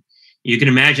 10. You can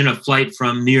imagine a flight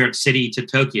from New York City to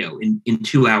Tokyo in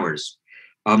 2 hours.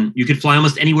 You could fly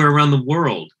almost anywhere around the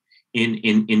world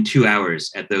in 2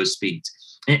 hours at those speeds.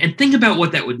 And think about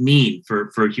what that would mean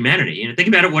for humanity. Think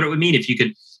about what it would mean if you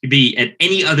could be at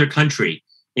any other country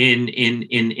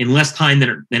in less time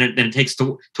than it takes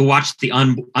to watch the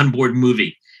onboard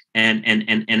movie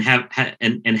and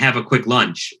have a quick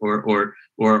lunch or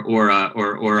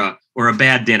a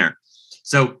bad dinner.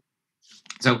 So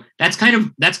that's kind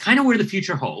of where the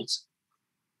future holds.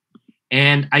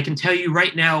 And I can tell you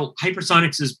right now,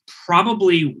 hypersonics is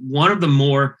probably one of the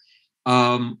more,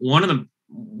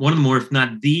 if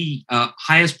not the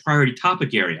highest priority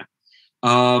topic area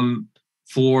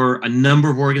for a number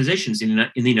of organizations in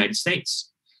the United States.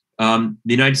 The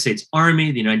United States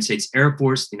Army, the United States Air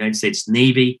Force, the United States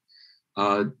Navy,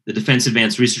 the Defense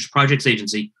Advanced Research Projects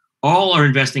Agency, all are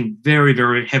investing very,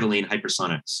 very heavily in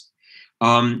hypersonics.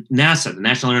 NASA, the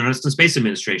National Aeronautics and Space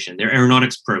Administration, their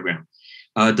aeronautics program,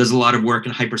 does a lot of work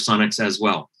in hypersonics as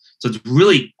well. So it's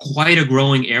really quite a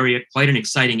growing area, quite an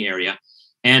exciting area,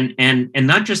 and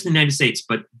not just in the United States,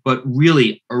 but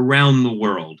really around the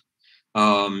world.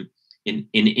 In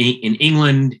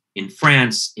England, in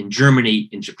France, in Germany,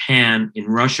 in Japan, in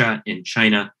Russia, in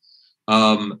China,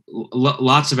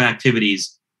 lots of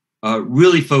activities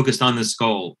really focused on this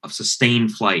goal of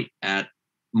sustained flight at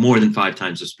more than 5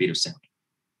 times the speed of sound.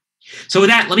 So with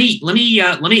that, let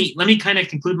me kind of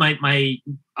conclude my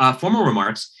formal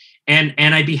remarks, and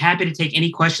I'd be happy to take any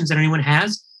questions that anyone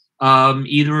has,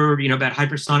 either about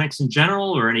hypersonics in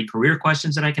general or any career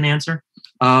questions that I can answer.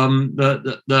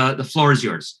 The floor is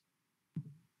yours.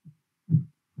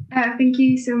 Thank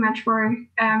you so much for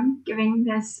giving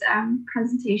this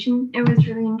presentation. It was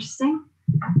really interesting.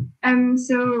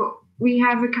 So we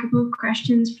have a couple of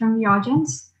questions from the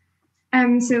audience.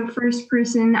 So first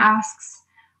person asks,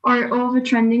 are all the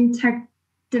trending tech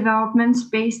developments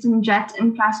based in jet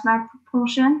and plasma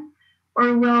propulsion?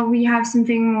 Or will we have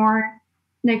something more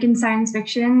like in science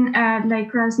fiction,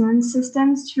 like resonance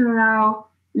systems to allow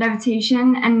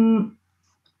levitation and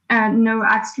no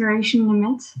acceleration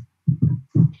limit?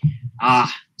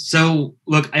 So,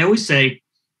 look, I always say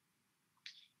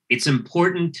it's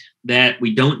important that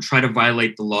we don't try to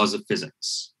violate the laws of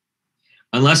physics,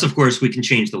 unless, of course, we can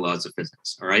change the laws of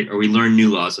physics, all right, or we learn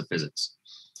new laws of physics.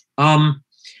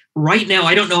 Right now,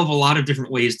 I don't know of a lot of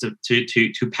different ways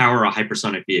to power a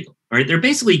hypersonic vehicle. All right, there are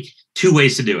basically two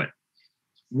ways to do it.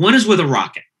 One is with a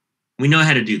rocket. We know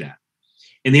how to do that.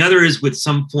 And the other is with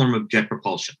some form of jet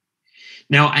propulsion.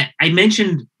 Now, I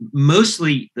mentioned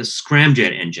mostly the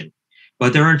scramjet engine,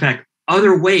 but there are, in fact,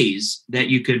 other ways that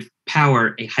you could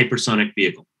power a hypersonic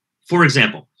vehicle. For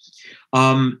example,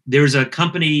 there's a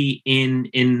company in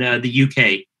the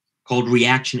UK called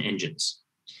Reaction Engines,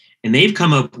 and they've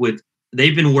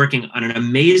been working on an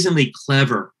amazingly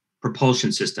clever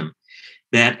propulsion system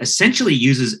that essentially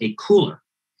uses a cooler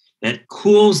that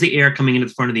cools the air coming into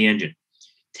the front of the engine,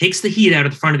 takes the heat out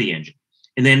of the front of the engine,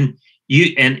 and then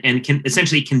can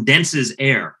essentially condenses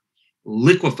air,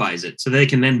 liquefies it so they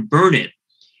can then burn it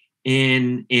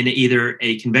in either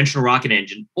a conventional rocket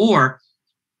engine, or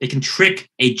they can trick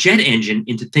a jet engine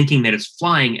into thinking that it's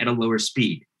flying at a lower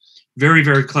speed. Very,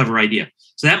 very clever idea.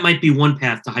 So that might be one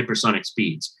path to hypersonic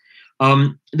speeds.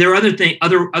 There are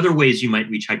other ways you might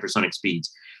reach hypersonic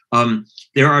speeds.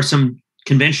 There are some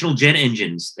conventional jet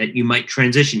engines that you might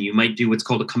transition. You might do what's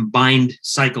called a combined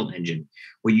cycle engine,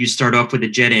 where you start off with a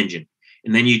jet engine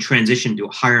and then you transition to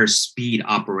a higher speed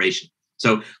operation.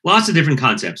 So lots of different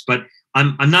concepts, but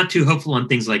I'm not too hopeful on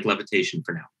things like levitation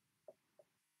for now.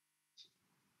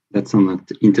 That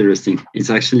sounds interesting. It's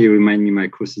actually reminding me my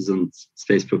courses on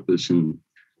space propulsion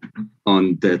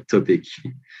on that topic.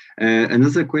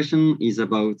 Another question is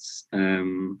about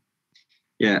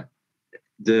your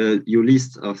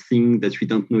list of things that we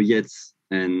don't know yet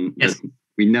and yes. that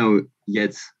we know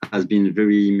yet has been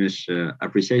very much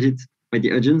appreciated by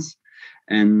the audience.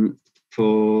 And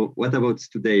for what about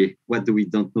today? What do we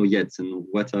don't know yet, and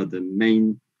what are the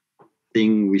main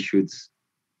thing we should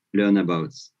learn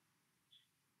about?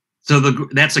 So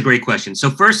that's a great question. So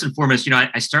first and foremost,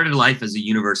 I started life as a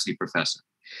university professor.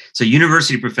 So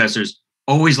university professors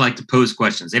always like to pose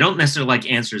questions. They don't necessarily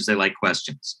like answers, they like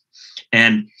questions.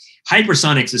 And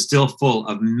hypersonics is still full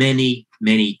of many,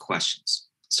 many questions.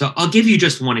 So I'll give you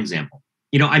just one example.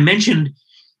 I mentioned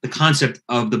the concept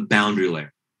of the boundary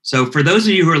layer. So for those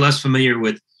of you who are less familiar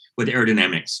with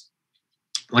aerodynamics,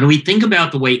 when we think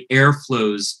about the way air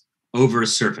flows over a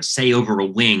surface, say over a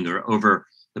wing or over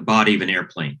the body of an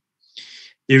airplane,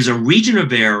 there's a region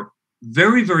of air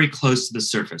very, very close to the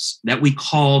surface that we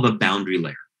call the boundary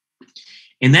layer.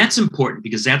 And that's important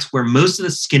because that's where most of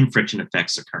the skin friction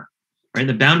effects occur. Right? In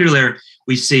the boundary layer,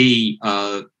 we see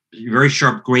very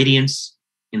sharp gradients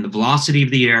in the velocity of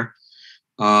the air.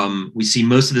 We see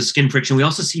most of the skin friction. We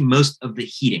also see most of the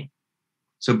heating.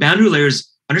 So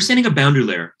understanding a boundary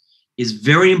layer is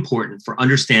very important for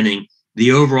understanding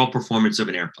the overall performance of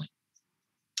an airplane.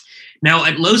 Now,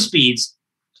 at low speeds,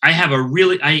 I have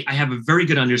a very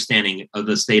good understanding of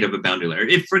the state of a boundary layer.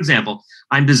 If, for example,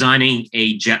 I'm designing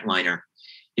a jetliner,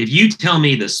 if you tell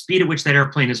me the speed at which that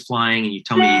airplane is flying and you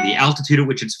tell me the altitude at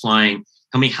which it's flying,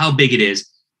 tell me how big it is,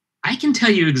 I can tell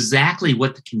you exactly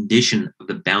what the condition of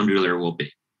the boundary layer will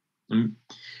be.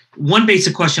 One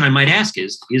basic question I might ask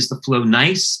is the flow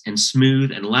nice and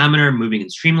smooth and laminar, moving in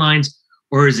streamlines,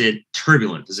 or is it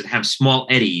turbulent? Does it have small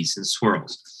eddies and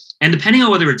swirls? And depending on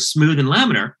whether it's smooth and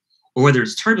laminar or whether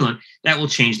it's turbulent, that will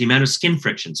change the amount of skin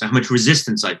friction, so how much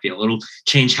resistance I feel. It'll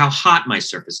change how hot my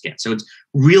surface gets. So it's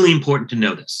really important to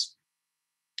know this.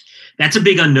 That's a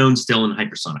big unknown still in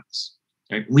hypersonics.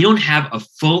 Right? We don't have a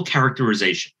full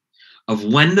characterization of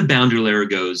when the boundary layer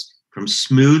goes from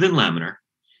smooth and laminar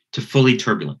to fully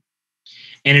turbulent.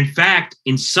 And in fact,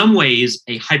 in some ways,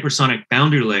 a hypersonic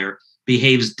boundary layer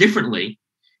behaves differently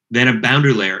than a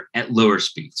boundary layer at lower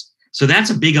speeds. So that's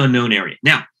a big unknown area.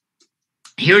 Now,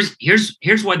 here's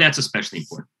why that's especially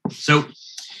important. So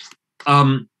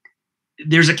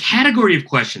there's a category of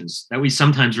questions that we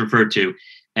sometimes refer to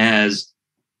as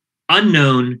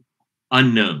unknown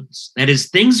unknowns. That is,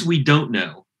 things we don't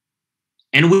know,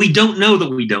 and we don't know that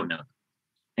we don't know.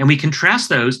 And we contrast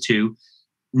those to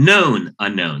known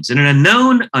unknowns. And an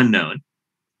known unknown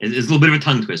is a little bit of a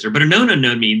tongue twister, but a known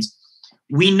unknown means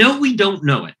we know we don't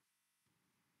know it.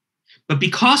 But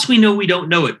because we know we don't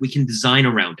know it, we can design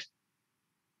around it.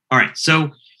 All right,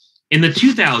 so in the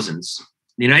 2000s,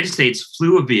 the United States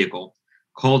flew a vehicle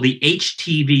called the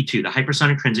HTV-2, the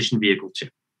Hypersonic Transition Vehicle 2.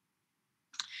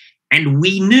 And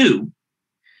we knew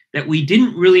that we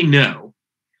didn't really know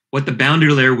what the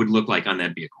boundary layer would look like on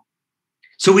that vehicle.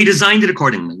 So we designed it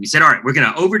accordingly. We said, all right, we're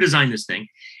going to over-design this thing.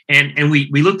 And we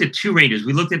looked at two ranges.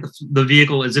 We looked at the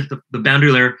vehicle as if the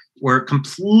boundary layer were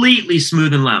completely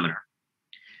smooth and laminar.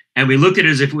 and we looked at it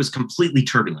as if it was completely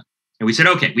turbulent. And we said,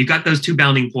 okay, we've got those two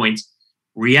bounding points.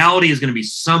 Reality is going to be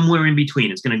somewhere in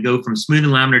between. It's going to go from smooth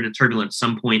and laminar to turbulent at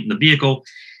some point in the vehicle.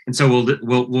 And so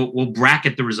we'll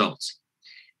bracket the results.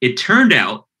 It turned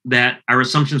out that our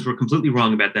assumptions were completely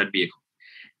wrong about that vehicle.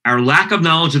 Our lack of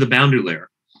knowledge of the boundary layer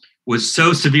was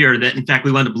so severe that, in fact,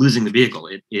 we wound up losing the vehicle.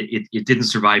 It didn't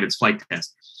survive its flight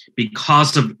test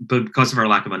because of our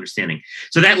lack of understanding.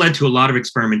 So that led to a lot of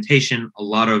experimentation, a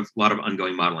lot of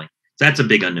ongoing modeling. So that's a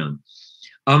big unknown.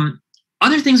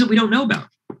 Other things that we don't know about.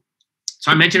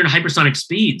 So I mentioned at hypersonic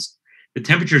speeds, the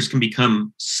temperatures can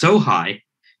become so high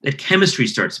that chemistry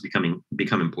starts to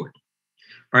become important.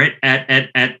 All right,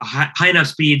 at high enough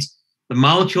speeds, the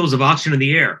molecules of oxygen in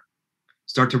the air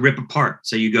start to rip apart.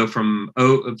 So you go from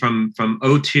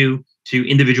O2 to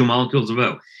individual molecules of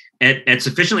O. At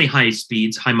sufficiently high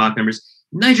speeds, high Mach numbers,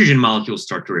 nitrogen molecules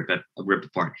start to rip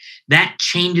apart. That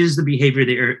changes the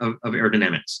behavior of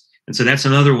aerodynamics. And so that's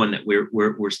another one that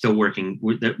we're still working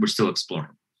with, that we're still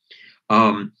exploring.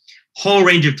 Whole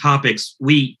range of topics.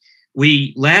 We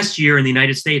last year in the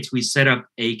United States, we set up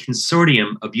a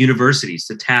consortium of universities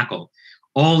to tackle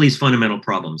all these fundamental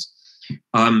problems.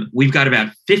 We've got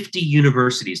about 50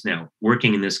 universities now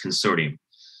working in this consortium,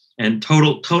 and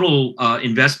total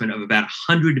investment of about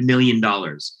 $100 million,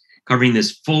 covering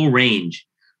this full range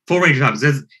of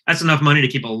topics. That's enough money to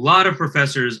keep a lot of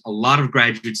professors, a lot of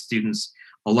graduate students,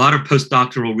 a lot of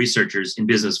postdoctoral researchers in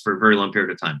business for a very long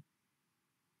period of time.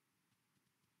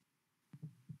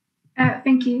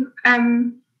 Thank you.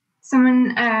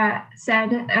 Someone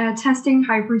said testing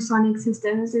hypersonic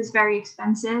systems is very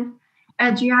expensive.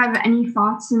 Do you have any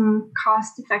thoughts on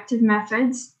cost-effective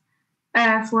methods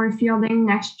for fielding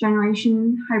next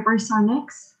generation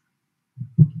hypersonics?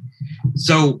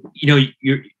 So,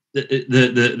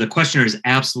 the questioner is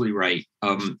absolutely right.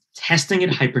 Testing at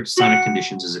hypersonic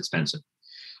conditions is expensive.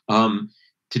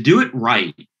 To do it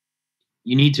right,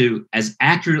 you need to, as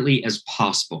accurately as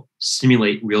possible,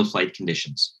 simulate real flight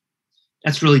conditions.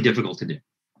 That's really difficult to do.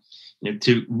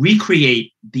 To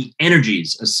recreate the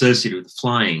energies associated with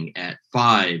flying at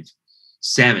 5,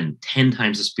 7, 10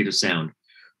 times the speed of sound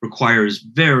requires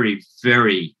very,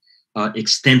 very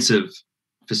extensive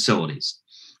facilities.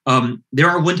 There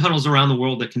are wind tunnels around the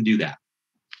world that can do that.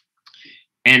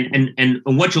 And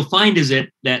what you'll find is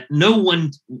that no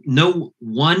one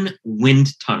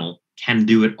wind tunnel can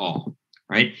do it all,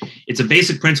 right? It's a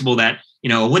basic principle that,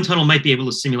 a wind tunnel might be able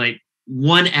to simulate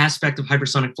one aspect of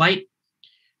hypersonic flight,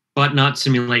 but not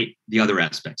simulate the other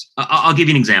aspects. I'll give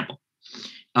you an example.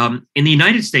 In the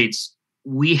United States,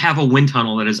 we have a wind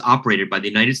tunnel that is operated by the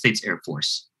United States Air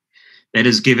Force that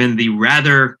is given the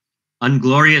rather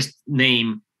unglorious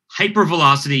name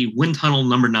Hypervelocity Wind Tunnel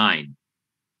Number 9.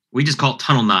 We just call it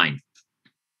Tunnel 9.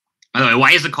 By the way,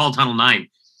 why is it called Tunnel 9?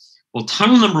 Well,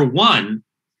 Tunnel Number 1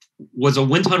 was a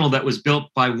wind tunnel that was built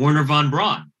by Wernher von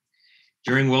Braun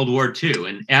during World War II.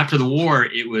 And after the war,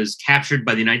 it was captured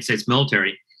by the United States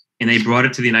military, and they brought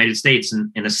it to the United States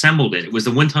and assembled it. It was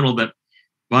the wind tunnel that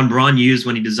von Braun used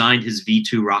when he designed his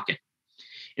V-2 rocket.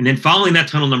 And then following that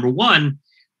Tunnel Number 1,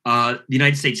 the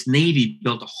United States Navy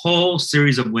built a whole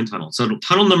series of wind tunnels. So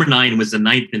Tunnel Number 9 was the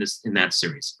 9th in that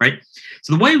series, right?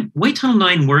 So the way Tunnel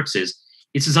 9 works is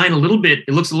it's designed it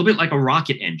looks a little bit like a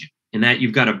rocket engine in that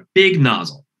you've got a big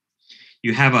nozzle.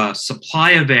 You have a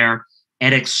supply of air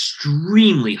at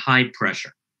extremely high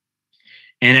pressure.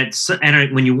 And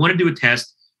when you want to do a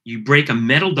test, you break a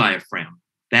metal diaphragm.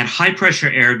 That high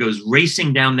pressure air goes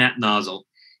racing down that nozzle.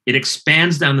 It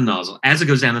expands down the nozzle. As it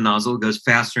goes down the nozzle, it goes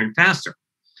faster and faster.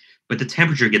 But the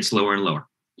temperature gets lower and lower.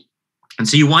 And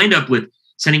so you wind up with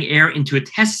sending air into a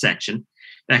test section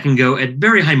that can go at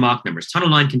very high Mach numbers. Tunnel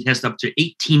 9 can test up to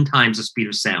 18 times the speed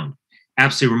of sound.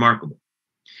 Absolutely remarkable.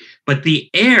 But the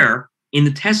air in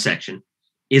the test section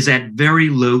is at very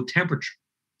low temperature.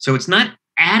 So it's not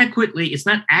accurately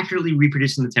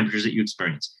reproducing the temperatures that you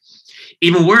experience.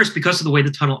 Even worse, because of the way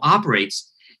the tunnel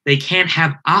operates, they can't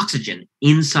have oxygen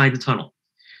inside the tunnel.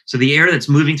 So the air that's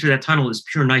moving through that tunnel is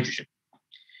pure nitrogen.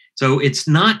 So it's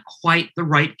not quite the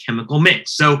right chemical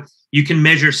mix. So you can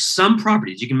measure some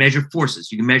properties. You can measure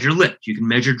forces. You can measure lift. You can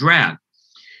measure drag.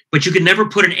 But you can never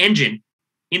put an engine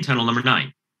in Tunnel Number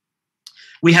 9.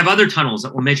 We have other tunnels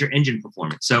that will measure engine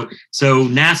performance. So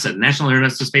NASA, National Air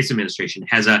and Space Administration,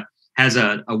 has a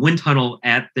wind tunnel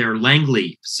at their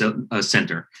Langley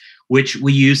Center, which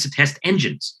we use to test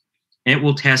engines. And it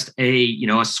will test a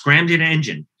scramjet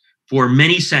engine for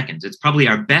many seconds. It's probably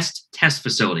our best test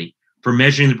facility for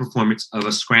measuring the performance of a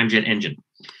scramjet engine.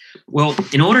 Well,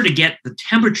 in order to get the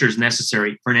temperatures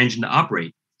necessary for an engine to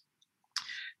operate,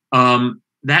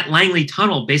 that Langley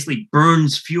tunnel basically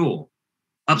burns fuel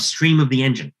upstream of the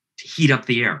engine. to heat up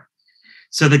the air.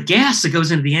 So the gas that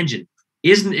goes into the engine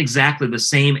isn't exactly the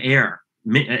same air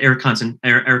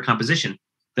composition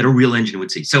that a real engine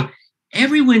would see. So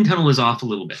every wind tunnel is off a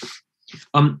little bit.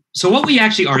 So what we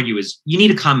actually argue is you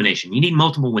need a combination. You need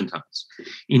multiple wind tunnels.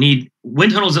 You need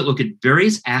wind tunnels that look at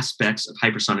various aspects of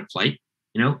hypersonic flight,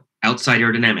 outside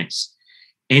aerodynamics,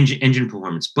 engine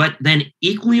performance. But then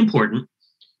equally important,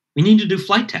 we need to do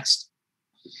flight tests.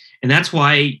 And that's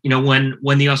why,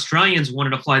 when the Australians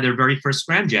wanted to fly their very first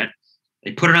scramjet,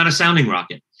 they put it on a sounding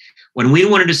rocket. When we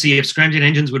wanted to see if scramjet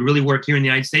engines would really work here in the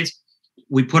United States,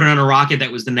 we put it on a rocket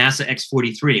that was the NASA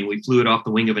X-43, and we flew it off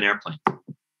the wing of an airplane.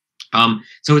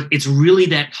 So it's really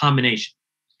that combination.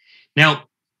 Now,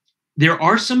 there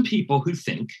are some people who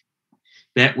think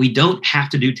that we don't have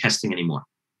to do testing anymore,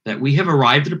 that we have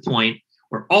arrived at a point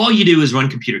where all you do is run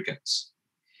computer codes.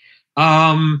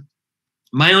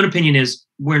 My own opinion is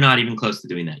we're not even close to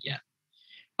doing that yet.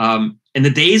 In the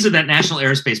days of that National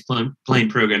Aerospace plane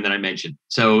program that I mentioned,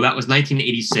 so that was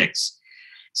 1986,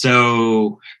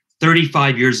 so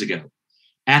 35 years ago.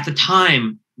 At the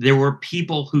time, there were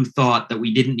people who thought that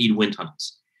we didn't need wind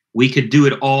tunnels. We could do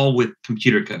it all with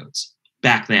computer codes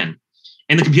back then.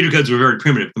 And the computer codes were very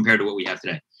primitive compared to what we have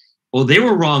today. Well, they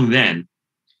were wrong then.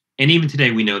 And even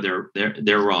today, we know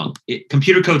they're wrong.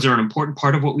 Computer codes are an important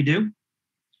part of what we do.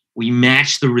 We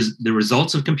match the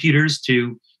results of computers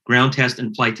to ground test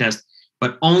and flight test,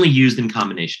 but only used in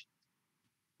combination.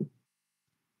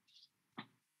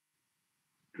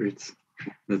 Great.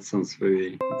 That sounds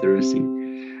very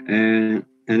interesting.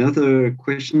 Another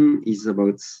question is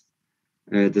about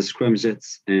the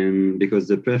scramjets, and because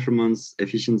the performance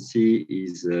efficiency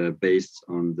is based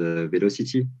on the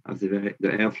velocity of the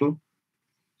airflow.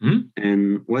 Mm-hmm.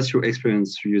 And what's your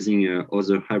experience using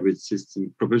other hybrid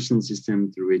propulsion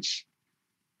system to reach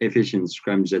efficient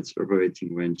scramjets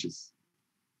operating ranges?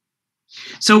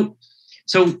 So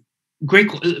great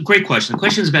question. The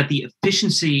question is about the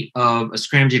efficiency of a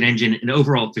scramjet engine and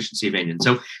overall efficiency of engine.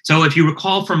 So if you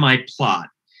recall from my plot,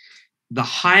 the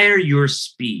higher your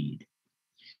speed,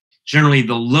 generally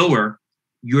the lower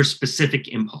your specific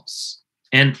impulse.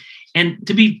 And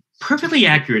to be perfectly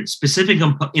accurate, specific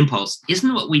impulse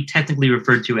isn't what we technically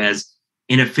refer to as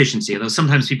inefficiency, although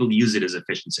sometimes people use it as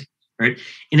efficiency, right?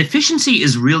 Inefficiency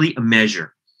is really a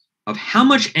measure of how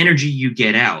much energy you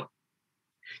get out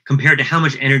compared to how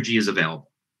much energy is available.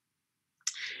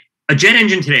 A jet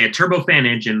engine today, a turbofan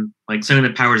engine, like something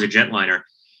that powers a jetliner,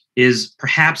 is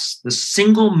perhaps the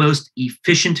single most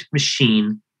efficient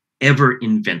machine ever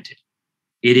invented.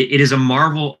 It is a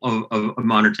marvel of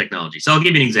modern technology. So I'll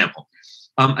give you an example.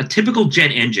 A typical jet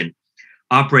engine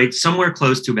operates somewhere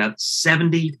close to about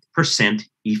 70%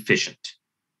 efficient.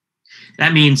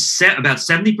 That means about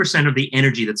 70% of the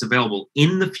energy that's available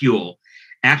in the fuel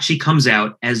actually comes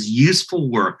out as useful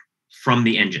work from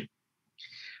the engine.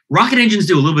 Rocket engines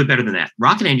do a little bit better than that.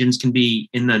 Rocket engines can be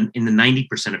in the 90%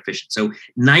 efficient. So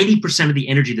 90% of the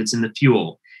energy that's in the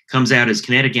fuel comes out as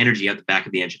kinetic energy out the back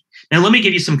of the engine. Now, let me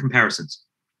give you some comparisons.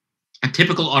 A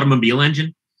typical automobile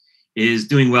engine is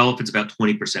doing well if it's about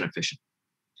 20% efficient.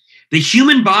 The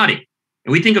human body,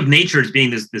 and we think of nature as being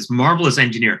this marvelous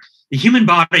engineer, the human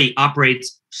body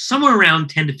operates somewhere around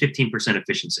 10 to 15%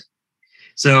 efficiency.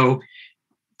 So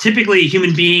typically, a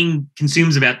human being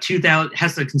consumes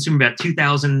has to consume about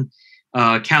 2,000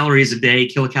 calories a day,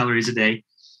 kilocalories a day.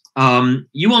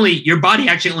 Your body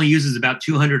actually only uses about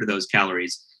 200 of those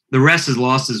calories. The rest is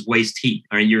lost as waste heat.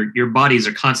 I mean, your bodies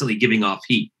are constantly giving off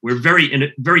heat. We're very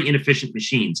inefficient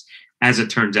machines, as it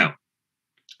turns out.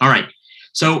 All right.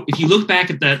 So if you look back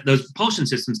at those propulsion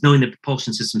systems, knowing that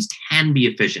propulsion systems can be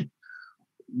efficient,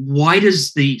 why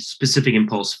does the specific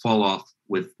impulse fall off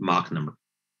with Mach number?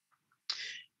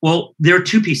 Well, there are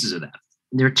two pieces of that.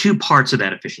 There are two parts of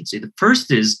that efficiency. The first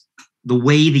is the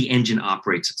way the engine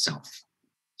operates itself.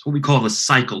 It's what we call the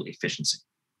cycle efficiency.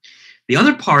 The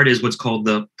other part is what's called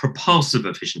the propulsive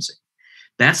efficiency.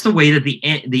 That's the way that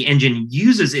the engine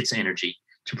uses its energy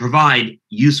to provide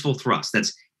useful thrust.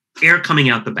 That's air coming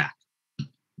out the back.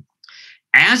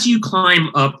 As you climb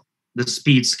up the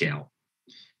speed scale,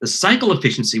 the cycle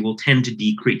efficiency will tend to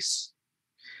decrease.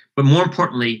 But more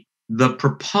importantly, the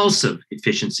propulsive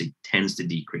efficiency tends to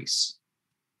decrease.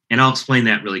 And I'll explain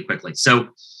that really quickly. So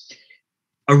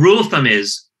a rule of thumb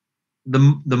is the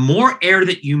more air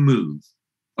that you move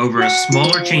over a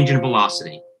smaller change in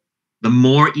velocity, the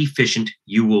more efficient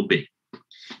you will be.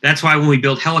 That's why when we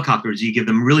build helicopters, you give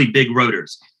them really big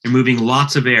rotors. They're moving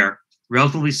lots of air,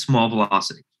 relatively small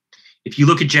velocity. If you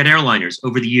look at jet airliners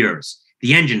over the years,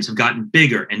 the engines have gotten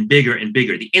bigger and bigger and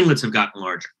bigger. The inlets have gotten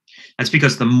larger. That's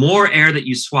because the more air that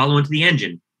you swallow into the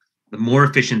engine, the more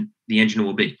efficient the engine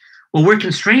will be. Well, we're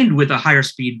constrained with a higher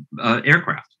speed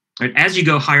aircraft. Right? As you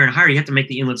go higher and higher, you have to make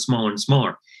the inlets smaller and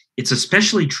smaller. It's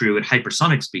especially true at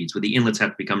hypersonic speeds, where the inlets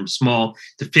have to become small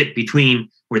to fit between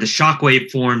where the shock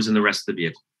wave forms and the rest of the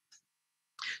vehicle.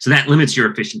 So that limits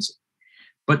your efficiency.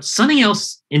 But something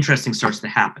else interesting starts to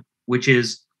happen, which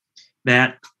is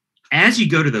that as you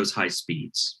go to those high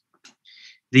speeds,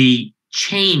 the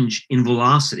change in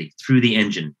velocity through the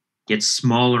engine gets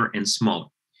smaller and smaller.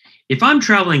 If I'm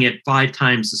traveling at 5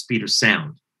 times the speed of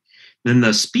sound, then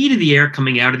the speed of the air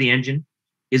coming out of the engine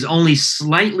is only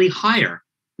slightly higher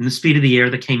than the speed of the air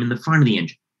that came in the front of the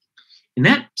engine. And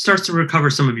that starts to recover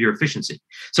some of your efficiency.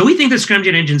 So we think that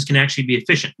scramjet engines can actually be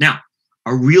efficient. Now,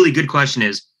 a really good question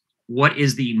is, what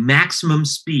is the maximum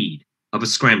speed of a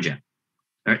scramjet?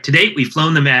 All right, to date, we've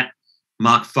flown them at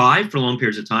Mach 5 for long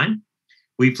periods of time.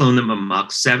 We've flown them at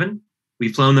Mach 7.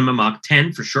 We've flown them at Mach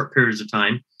 10 for short periods of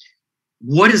time.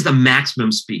 What is the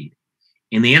maximum speed?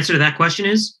 And the answer to that question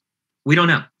is, we don't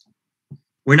know.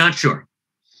 We're not sure.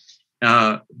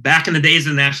 Back in the days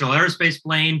of the National Aerospace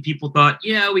plane, people thought,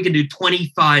 yeah, we can do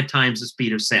 25 times the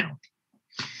speed of sound.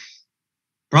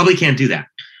 Probably can't do that.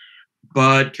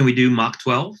 But can we do Mach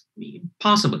 12?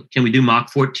 Possibly. Can we do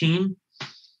Mach 14?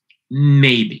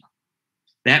 Maybe.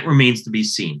 That remains to be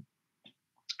seen.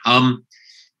 Something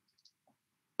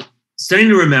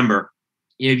to remember,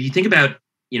 if you think about,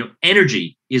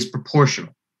 energy is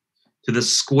proportional to the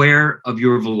square of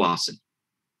your velocity.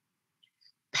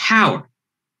 Power,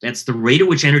 that's the rate at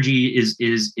which energy is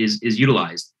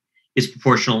utilized, is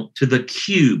proportional to the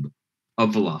cube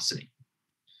of velocity.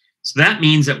 So that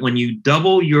means that when you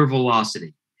double your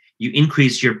velocity, you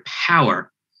increase your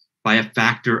power by a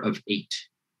factor of 8,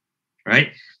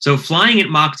 right? So flying at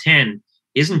Mach 10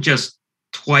 isn't just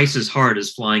twice as hard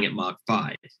as flying at Mach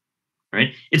 5,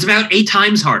 right? It's about 8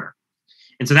 times harder.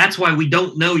 And so that's why we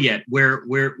don't know yet where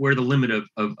the limit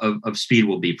of speed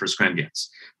will be for scramjets.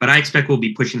 But I expect we'll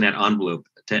be pushing that envelope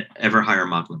to ever higher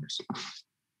Mach numbers.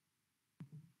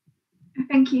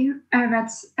 Thank you.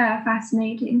 That's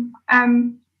fascinating.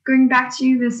 Going back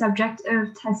to the subject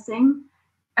of testing,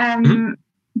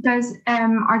 does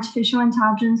artificial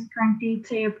intelligence currently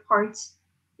play a part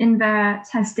in the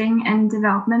testing and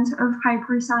development of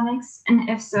hypersonics? And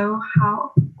if so,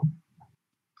 how?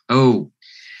 Oh,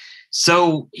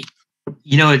 so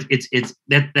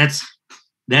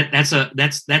that's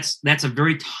a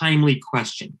very timely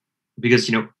question, because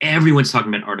everyone's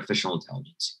talking about artificial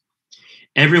intelligence.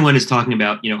 Everyone is talking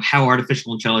about how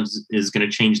artificial intelligence is going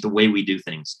to change the way we do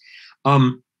things.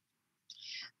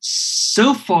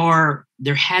 So far,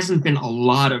 there hasn't been a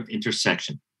lot of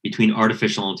intersection between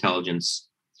artificial intelligence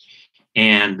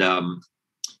and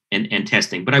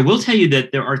testing. But I will tell you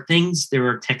that there are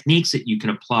techniques that you can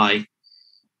apply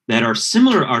that are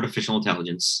similar to artificial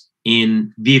intelligence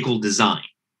in vehicle design.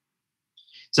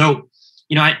 So,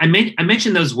 I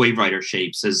mentioned those wave rider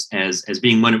shapes as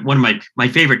being one of my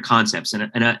favorite concepts and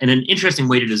an interesting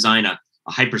way to design a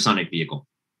hypersonic vehicle.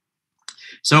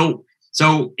 So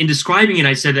in describing it,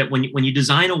 I said that when you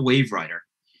design a wave rider,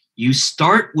 you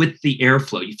start with the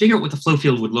airflow. You figure out what the flow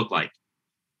field would look like,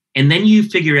 and then you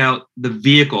figure out the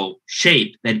vehicle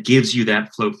shape that gives you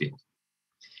that flow field.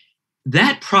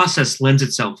 That process lends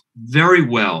itself very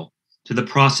well to the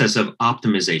process of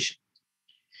optimization.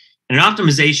 And in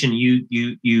optimization,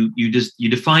 you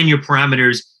define your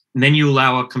parameters, and then you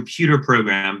allow a computer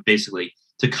program basically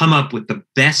to come up with the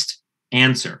best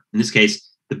answer, in this case,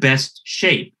 the best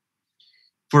shape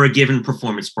for a given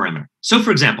performance parameter. So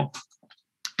for example,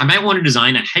 I might want to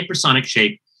design a hypersonic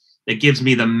shape that gives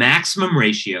me the maximum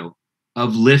ratio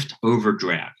of lift over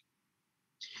drag.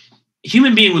 A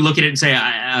human being would look at it and say,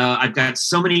 I've got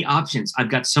so many options. I've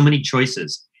got so many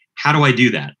choices. How do I do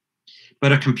that?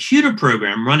 But a computer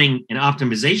program running an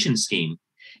optimization scheme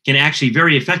can actually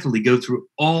very effectively go through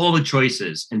all the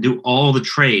choices and do all the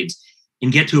trades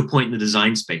and get to a point in the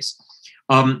design space.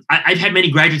 I've had many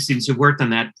graduate students who've worked on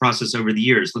that process over the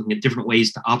years, looking at different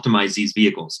ways to optimize these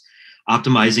vehicles,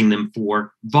 optimizing them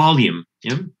for volume,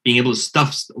 being able to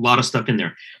stuff a lot of stuff in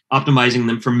there, optimizing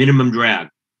them for minimum drag,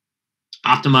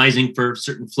 optimizing for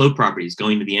certain flow properties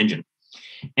going to the engine.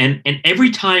 And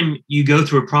every time you go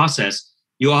through a process,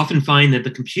 you often find that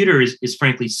the computer is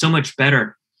frankly so much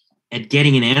better at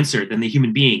getting an answer than the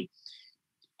human being.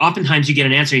 Oftentimes you get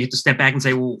an answer, you have to step back and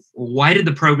say, well, why did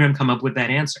the program come up with that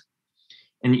answer?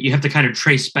 And you have to kind of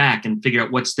trace back and figure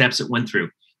out what steps it went through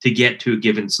to get to a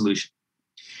given solution.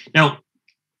 Now,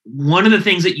 one of the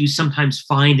things that you sometimes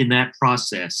find in that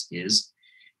process is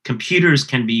computers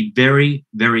can be very,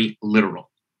 very literal.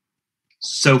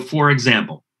 So for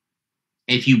example,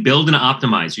 if you build an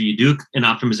optimizer, you do an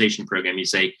optimization program, you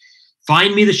say,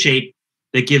 find me the shape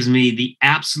that gives me the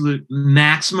absolute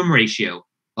maximum ratio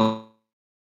of,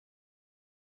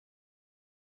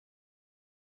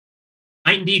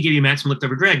 might indeed give you maximum lift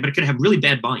over drag, but it could have really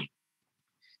bad volume.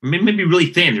 Maybe really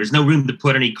thin. There's no room to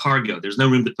put any cargo. There's no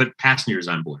room to put passengers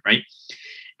on board, right?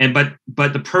 And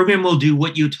but the program will do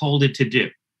what you told it to do.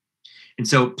 And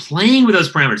so playing with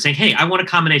those parameters, saying, hey, I want a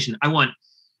combination. I want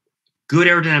good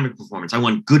aerodynamic performance. I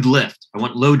want good lift. I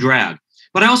want low drag.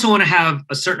 But I also want to have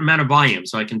a certain amount of volume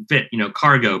so I can fit,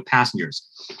 cargo, passengers.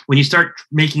 When you start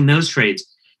making those trades,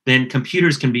 then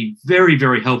computers can be very,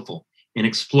 very helpful in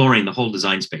exploring the whole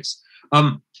design space.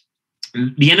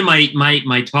 The end of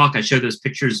my talk, I showed those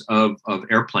pictures of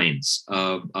airplanes,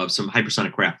 of some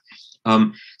hypersonic craft.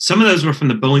 Some of those were from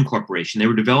the Boeing Corporation. They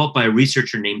were developed by a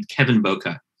researcher named Kevin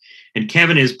Boca. And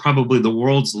Kevin is probably the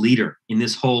world's leader in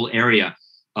this whole area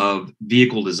of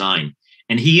vehicle design.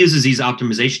 And he uses these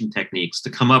optimization techniques to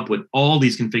come up with all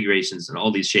these configurations and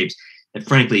all these shapes that,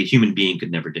 frankly, a human being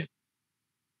could never do.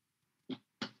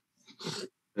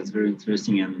 That's very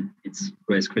interesting, and it's a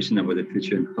great question about the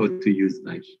future and how to use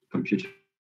computer.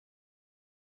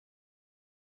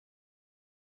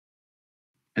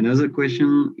 Another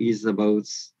question is about,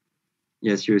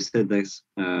 yes, you said that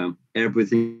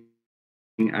everything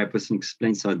hypersonic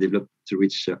planes are developed to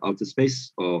reach outer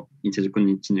space or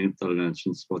intercontinental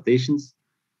transportations.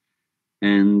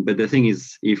 But the thing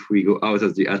is, if we go out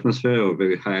of the atmosphere or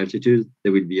very high altitude,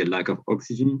 there will be a lack of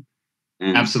oxygen.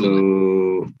 And Absolutely.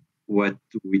 So what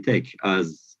do we take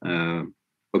as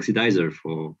oxidizer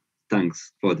for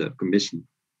tanks for the combustion?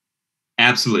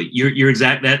 Absolutely. You're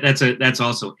exact. That's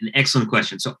also an excellent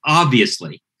question. So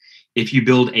obviously, if you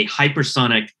build a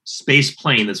hypersonic space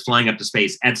plane that's flying up to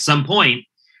space, at some point,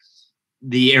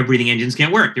 the air-breathing engines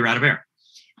can't work. They're out of air.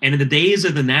 And in the days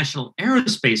of the National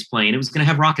Aerospace plane, it was going to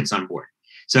have rockets on board.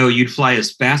 So you'd fly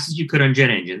as fast as you could on jet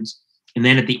engines. And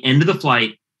then at the end of the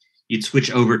flight, you'd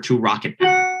switch over to rocket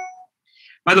power.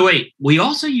 By the way, we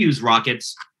also use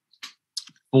rockets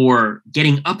for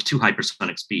getting up to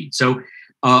hypersonic speed. So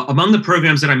among the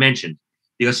programs that I mentioned,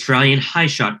 the Australian High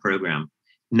Shot program,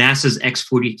 NASA's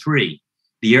X-43,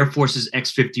 the Air Force's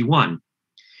X-51,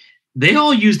 they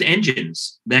all used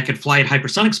engines that could fly at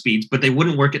hypersonic speeds, but they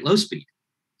wouldn't work at low speed.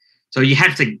 So you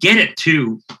had to get it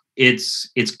to its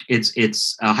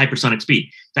hypersonic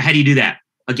speed. So how do you do that?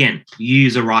 Again, you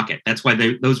use a rocket. That's why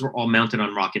those were all mounted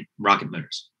on rocket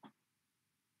motors.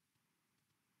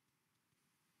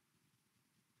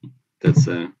 That's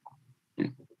yeah.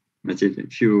 Mathilde,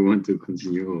 if you want to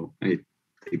continue, I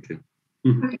take it.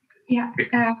 Okay. Yeah.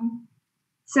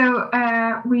 So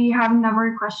we have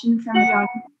another question from the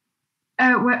audience.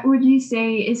 What would you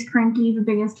say is currently the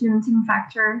biggest limiting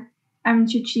factor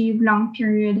to achieve long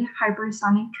period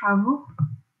hypersonic travel?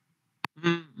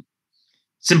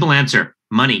 Simple answer: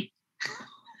 money.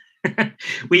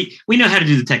 we know how to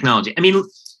do the technology. I mean,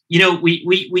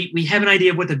 we have an idea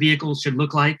of what the vehicle should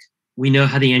look like. We know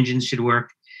how the engines should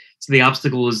work. So the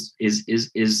obstacle is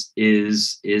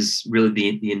really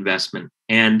the investment.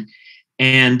 And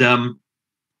if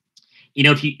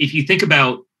you think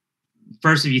about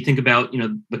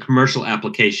the commercial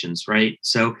applications, right?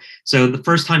 So the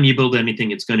first time you build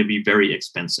anything, it's going to be very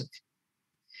expensive.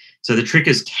 So the trick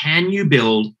is, can you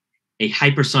build a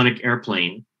hypersonic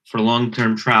airplane for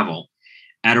long-term travel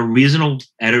at a reasonable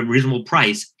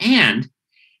price, and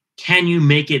can you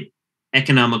make it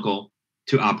economical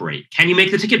to operate? Can you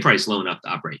make the ticket price low enough to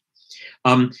operate?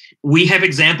 We have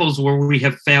examples where we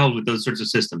have failed with those sorts of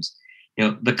systems.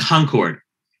 The Concorde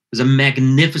was a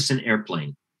magnificent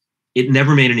airplane. It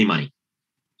never made any money.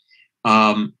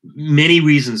 Many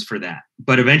reasons for that,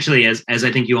 but eventually, as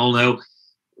I think you all know,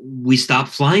 we stopped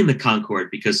flying the Concorde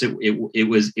because it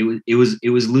was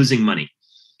losing money.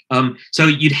 So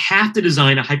you'd have to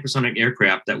design a hypersonic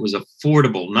aircraft that was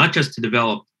affordable, not just to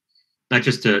develop, not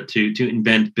just to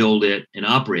invent, build it, and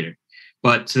operate it,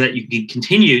 but so that you can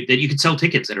continue, that you could sell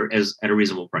tickets at a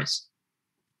reasonable price.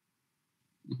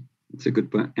 It's a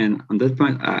good point. And on that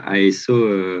point, I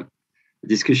saw a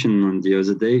discussion on the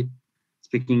other day,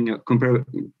 speaking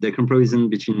the comparison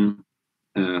between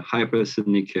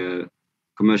hypersonic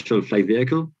commercial flight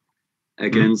vehicle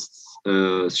against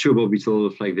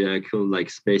suborbital flight vehicle like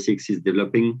SpaceX is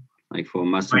developing, like for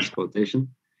mass transportation.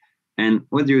 And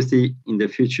what do you see in the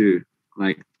future?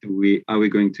 Like, are we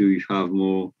going to have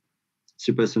more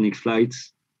supersonic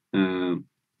flights,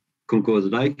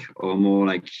 Concorde-like, or more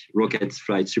like rocket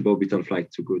flight, suborbital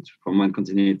flight to go from one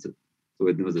continent to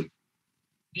another?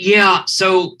 Yeah,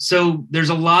 so there's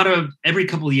a lot of, every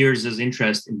couple of years there's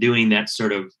interest in doing that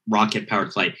sort of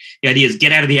rocket-powered flight. The idea is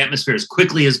get out of the atmosphere as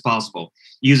quickly as possible,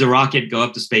 use a rocket, go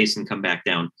up to space, and come back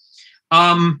down.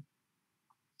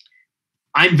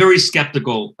 I'm very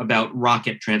skeptical about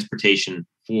rocket transportation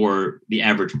for the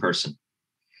average person.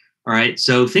 All right.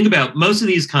 So think about most of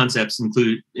these concepts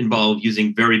involve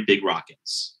using very big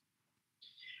rockets.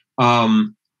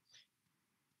 I'm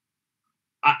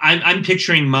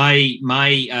picturing my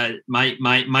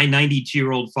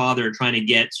 92-year-old father trying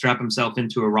to strap himself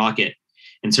into a rocket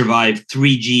and survive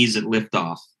 3 Gs at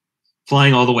liftoff,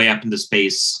 flying all the way up into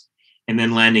space and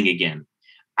then landing again.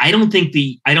 I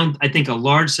think a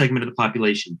large segment of the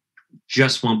population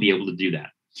just won't be able to do that.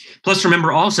 Plus,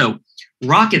 remember also,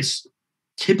 rockets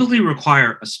typically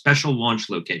require a special launch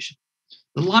location.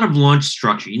 A lot of launch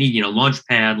structure. You need, launch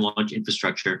pad, launch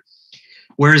infrastructure.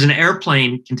 Whereas an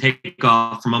airplane can take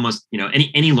off from almost,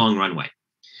 any long runway.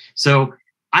 So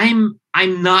I'm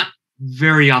not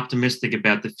very optimistic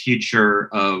about the future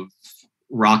of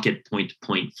rocket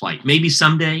point-to-point flight. Maybe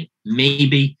someday,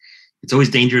 maybe. It's always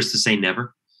dangerous to say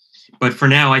never. But for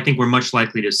now, I think we're much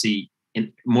likely to see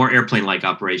more airplane-like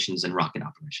operations than rocket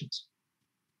operations.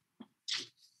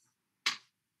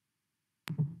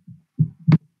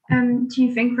 Do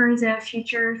you think there is a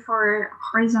future for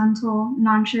horizontal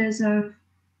launches of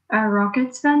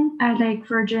rockets then, like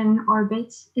Virgin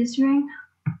Orbit is doing?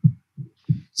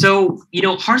 So,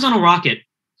 horizontal rocket,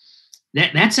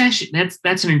 that's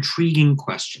an intriguing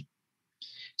question.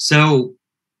 So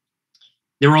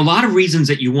there are a lot of reasons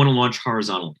that you want to launch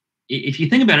horizontally. If you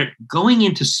think about it, going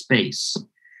into space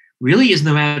really isn't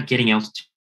about getting altitude.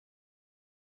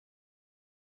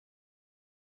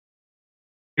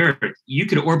 Earth, you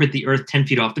could orbit the Earth 10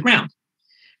 feet off the ground,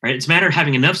 right? It's a matter of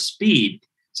having enough speed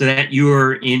so that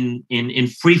you're in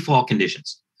free fall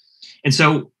conditions. And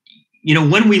so,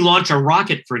 when we launch a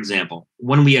rocket, for example,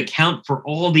 when we account for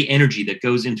all the energy that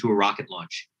goes into a rocket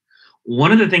launch,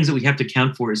 one of the things that we have to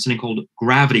account for is something called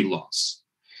gravity loss.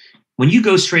 When you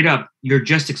go straight up, you're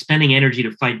just expending energy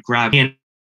to fight gravity. And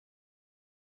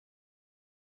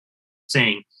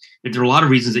saying that there are a lot of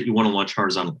reasons that you want to launch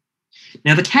horizontally.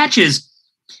 Now, the catch is,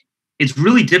 it's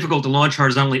really difficult to launch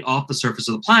horizontally off the surface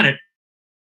of the planet.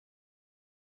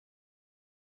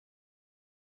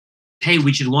 Hey,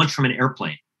 we should launch from an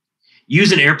airplane.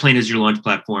 Use an airplane as your launch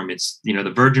platform. It's,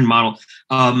 the Virgin model.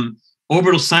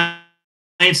 Orbital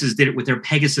Sciences did it with their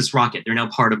Pegasus rocket. They're now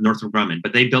part of Northrop Grumman,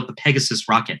 but they built the Pegasus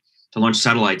rocket to launch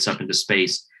satellites up into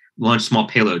space, launch small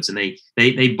payloads. And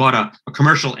they bought a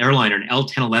commercial airliner, an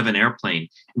L-1011 airplane,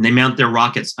 and they mount their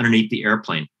rockets underneath the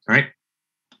airplane. All right.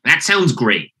 That sounds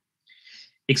great.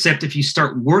 Except if you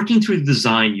start working through the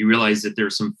design, you realize that there are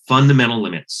some fundamental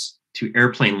limits to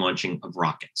airplane launching of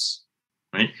rockets,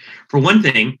 right? For one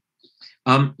thing,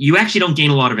 you actually don't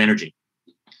gain a lot of energy.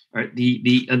 Right?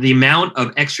 The amount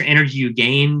of extra energy you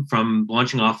gain from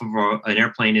launching off of an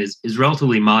airplane is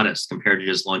relatively modest compared to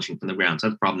just launching from the ground. So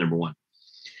that's problem number one.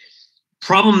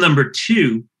 Problem number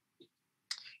two,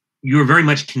 you're very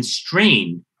much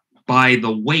constrained by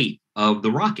the weight of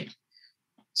the rocket.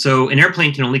 So an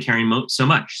airplane can only carry so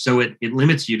much. So it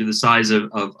limits you to the size of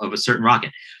a certain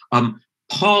rocket.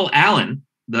 Paul Allen,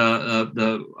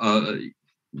 the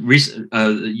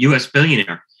U.S.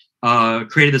 billionaire,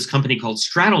 created this company called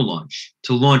Stratolaunch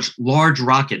to launch large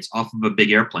rockets off of a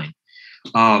big airplane.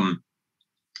 I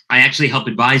actually help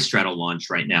advise Stratolaunch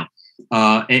right now.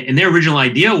 And their original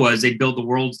idea was they'd build the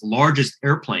world's largest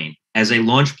airplane as a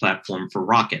launch platform for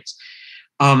rockets.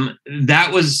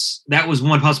 That was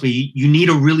one possibility. You need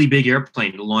a really big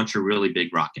airplane to launch a really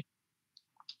big rocket.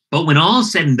 But when all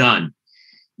is said and done,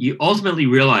 you ultimately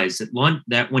realize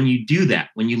that when you do that,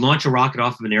 when you launch a rocket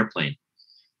off of an airplane,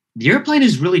 the airplane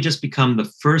has really just become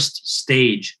the first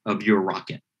stage of your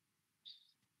rocket.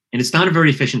 And it's not a very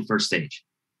efficient first stage.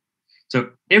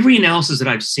 So every analysis that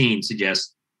I've seen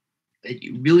suggests that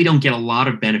you really don't get a lot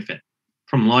of benefit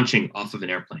from launching off of an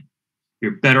airplane.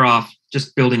 You're better off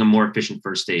just building a more efficient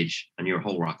first stage on your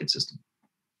whole rocket system.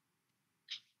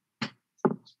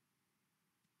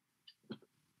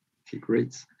 Okay,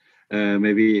 great.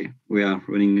 Maybe we are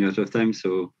running out of time,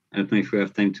 so I don't know if we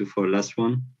have time for last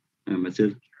one,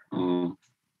 Mathilde. Or...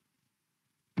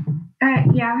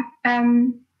 Yeah.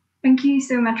 Thank you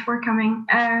so much for coming.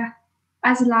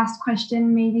 As a last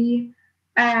question, maybe,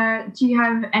 do you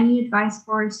have any advice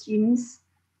for students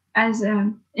as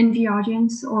in the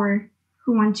audience or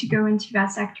who want to go into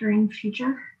that sector in the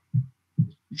future?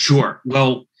 Sure.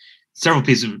 Well, several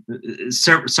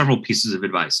pieces of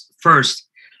advice. First,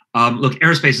 look,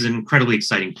 aerospace is an incredibly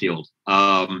exciting field.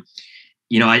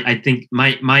 I think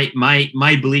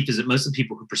my belief is that most of the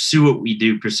people who pursue what we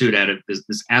do pursue it out of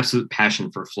this absolute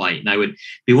passion for flight. And I would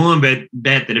be willing to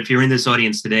bet that if you're in this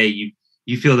audience today,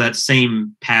 you feel that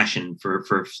same passion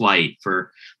for flight,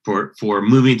 for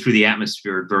moving through the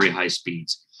atmosphere at very high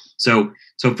speeds. So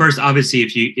first, obviously,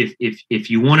 if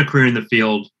you want a career in the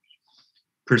field,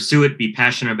 pursue it, be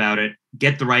passionate about it,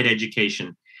 get the right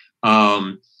education.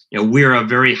 We're a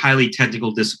very highly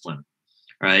technical discipline,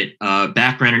 right?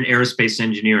 Background in aerospace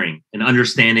engineering, and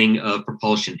understanding of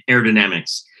propulsion,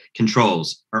 aerodynamics,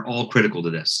 controls are all critical to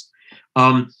this.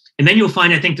 And then you'll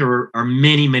find, I think there are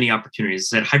many, many opportunities.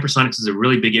 That hypersonics is a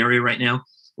really big area right now.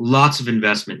 Lots of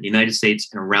investment in the United States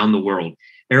and around the world.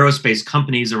 Aerospace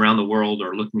companies around the world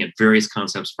are looking at various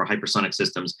concepts for hypersonic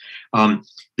systems.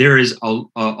 There is a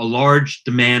large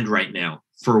demand right now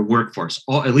for a workforce.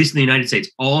 At least in the United States,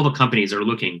 all the companies are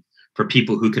looking for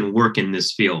people who can work in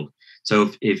this field.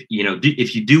 So if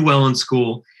you do well in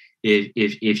school,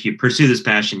 if you pursue this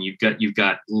passion, you've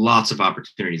got lots of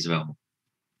opportunities available.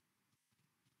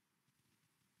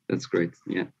 That's great.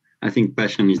 Yeah, I think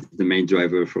passion is the main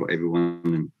driver for everyone,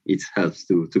 and it helps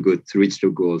to reach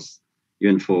your goals,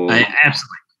 even for.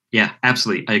 Absolutely, yeah,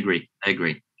 absolutely. I agree.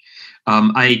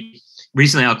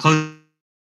 I'll close.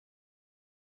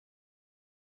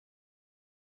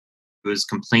 Was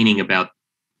complaining about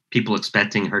people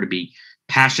expecting her to be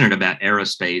passionate about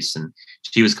aerospace, and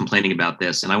she was complaining about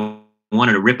this, and I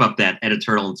wanted to rip up that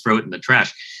editorial and throw it in the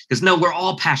trash, because no, we're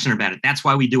all passionate about it. That's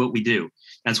why we do what we do.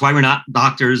 That's why we're not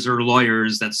doctors or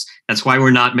lawyers. That's why we're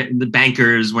not the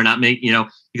bankers. We're not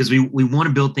because we want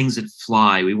to build things that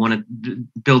fly. We want to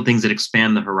build things that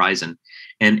expand the horizon,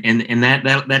 and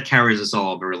that carries us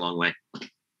all a very long way.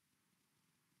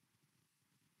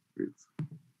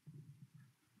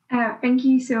 Thank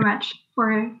you so much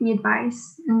for the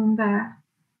advice and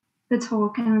the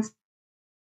talk. And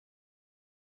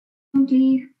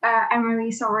I'm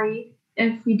really sorry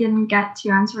if we didn't get to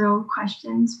answer all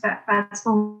questions, but that's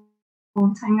all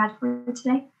the time I had for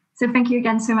today. So thank you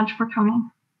again so much for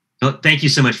coming. Well, thank you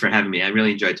so much for having me. I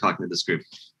really enjoyed talking to this group.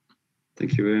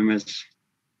 Thank you very much.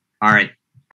 All right.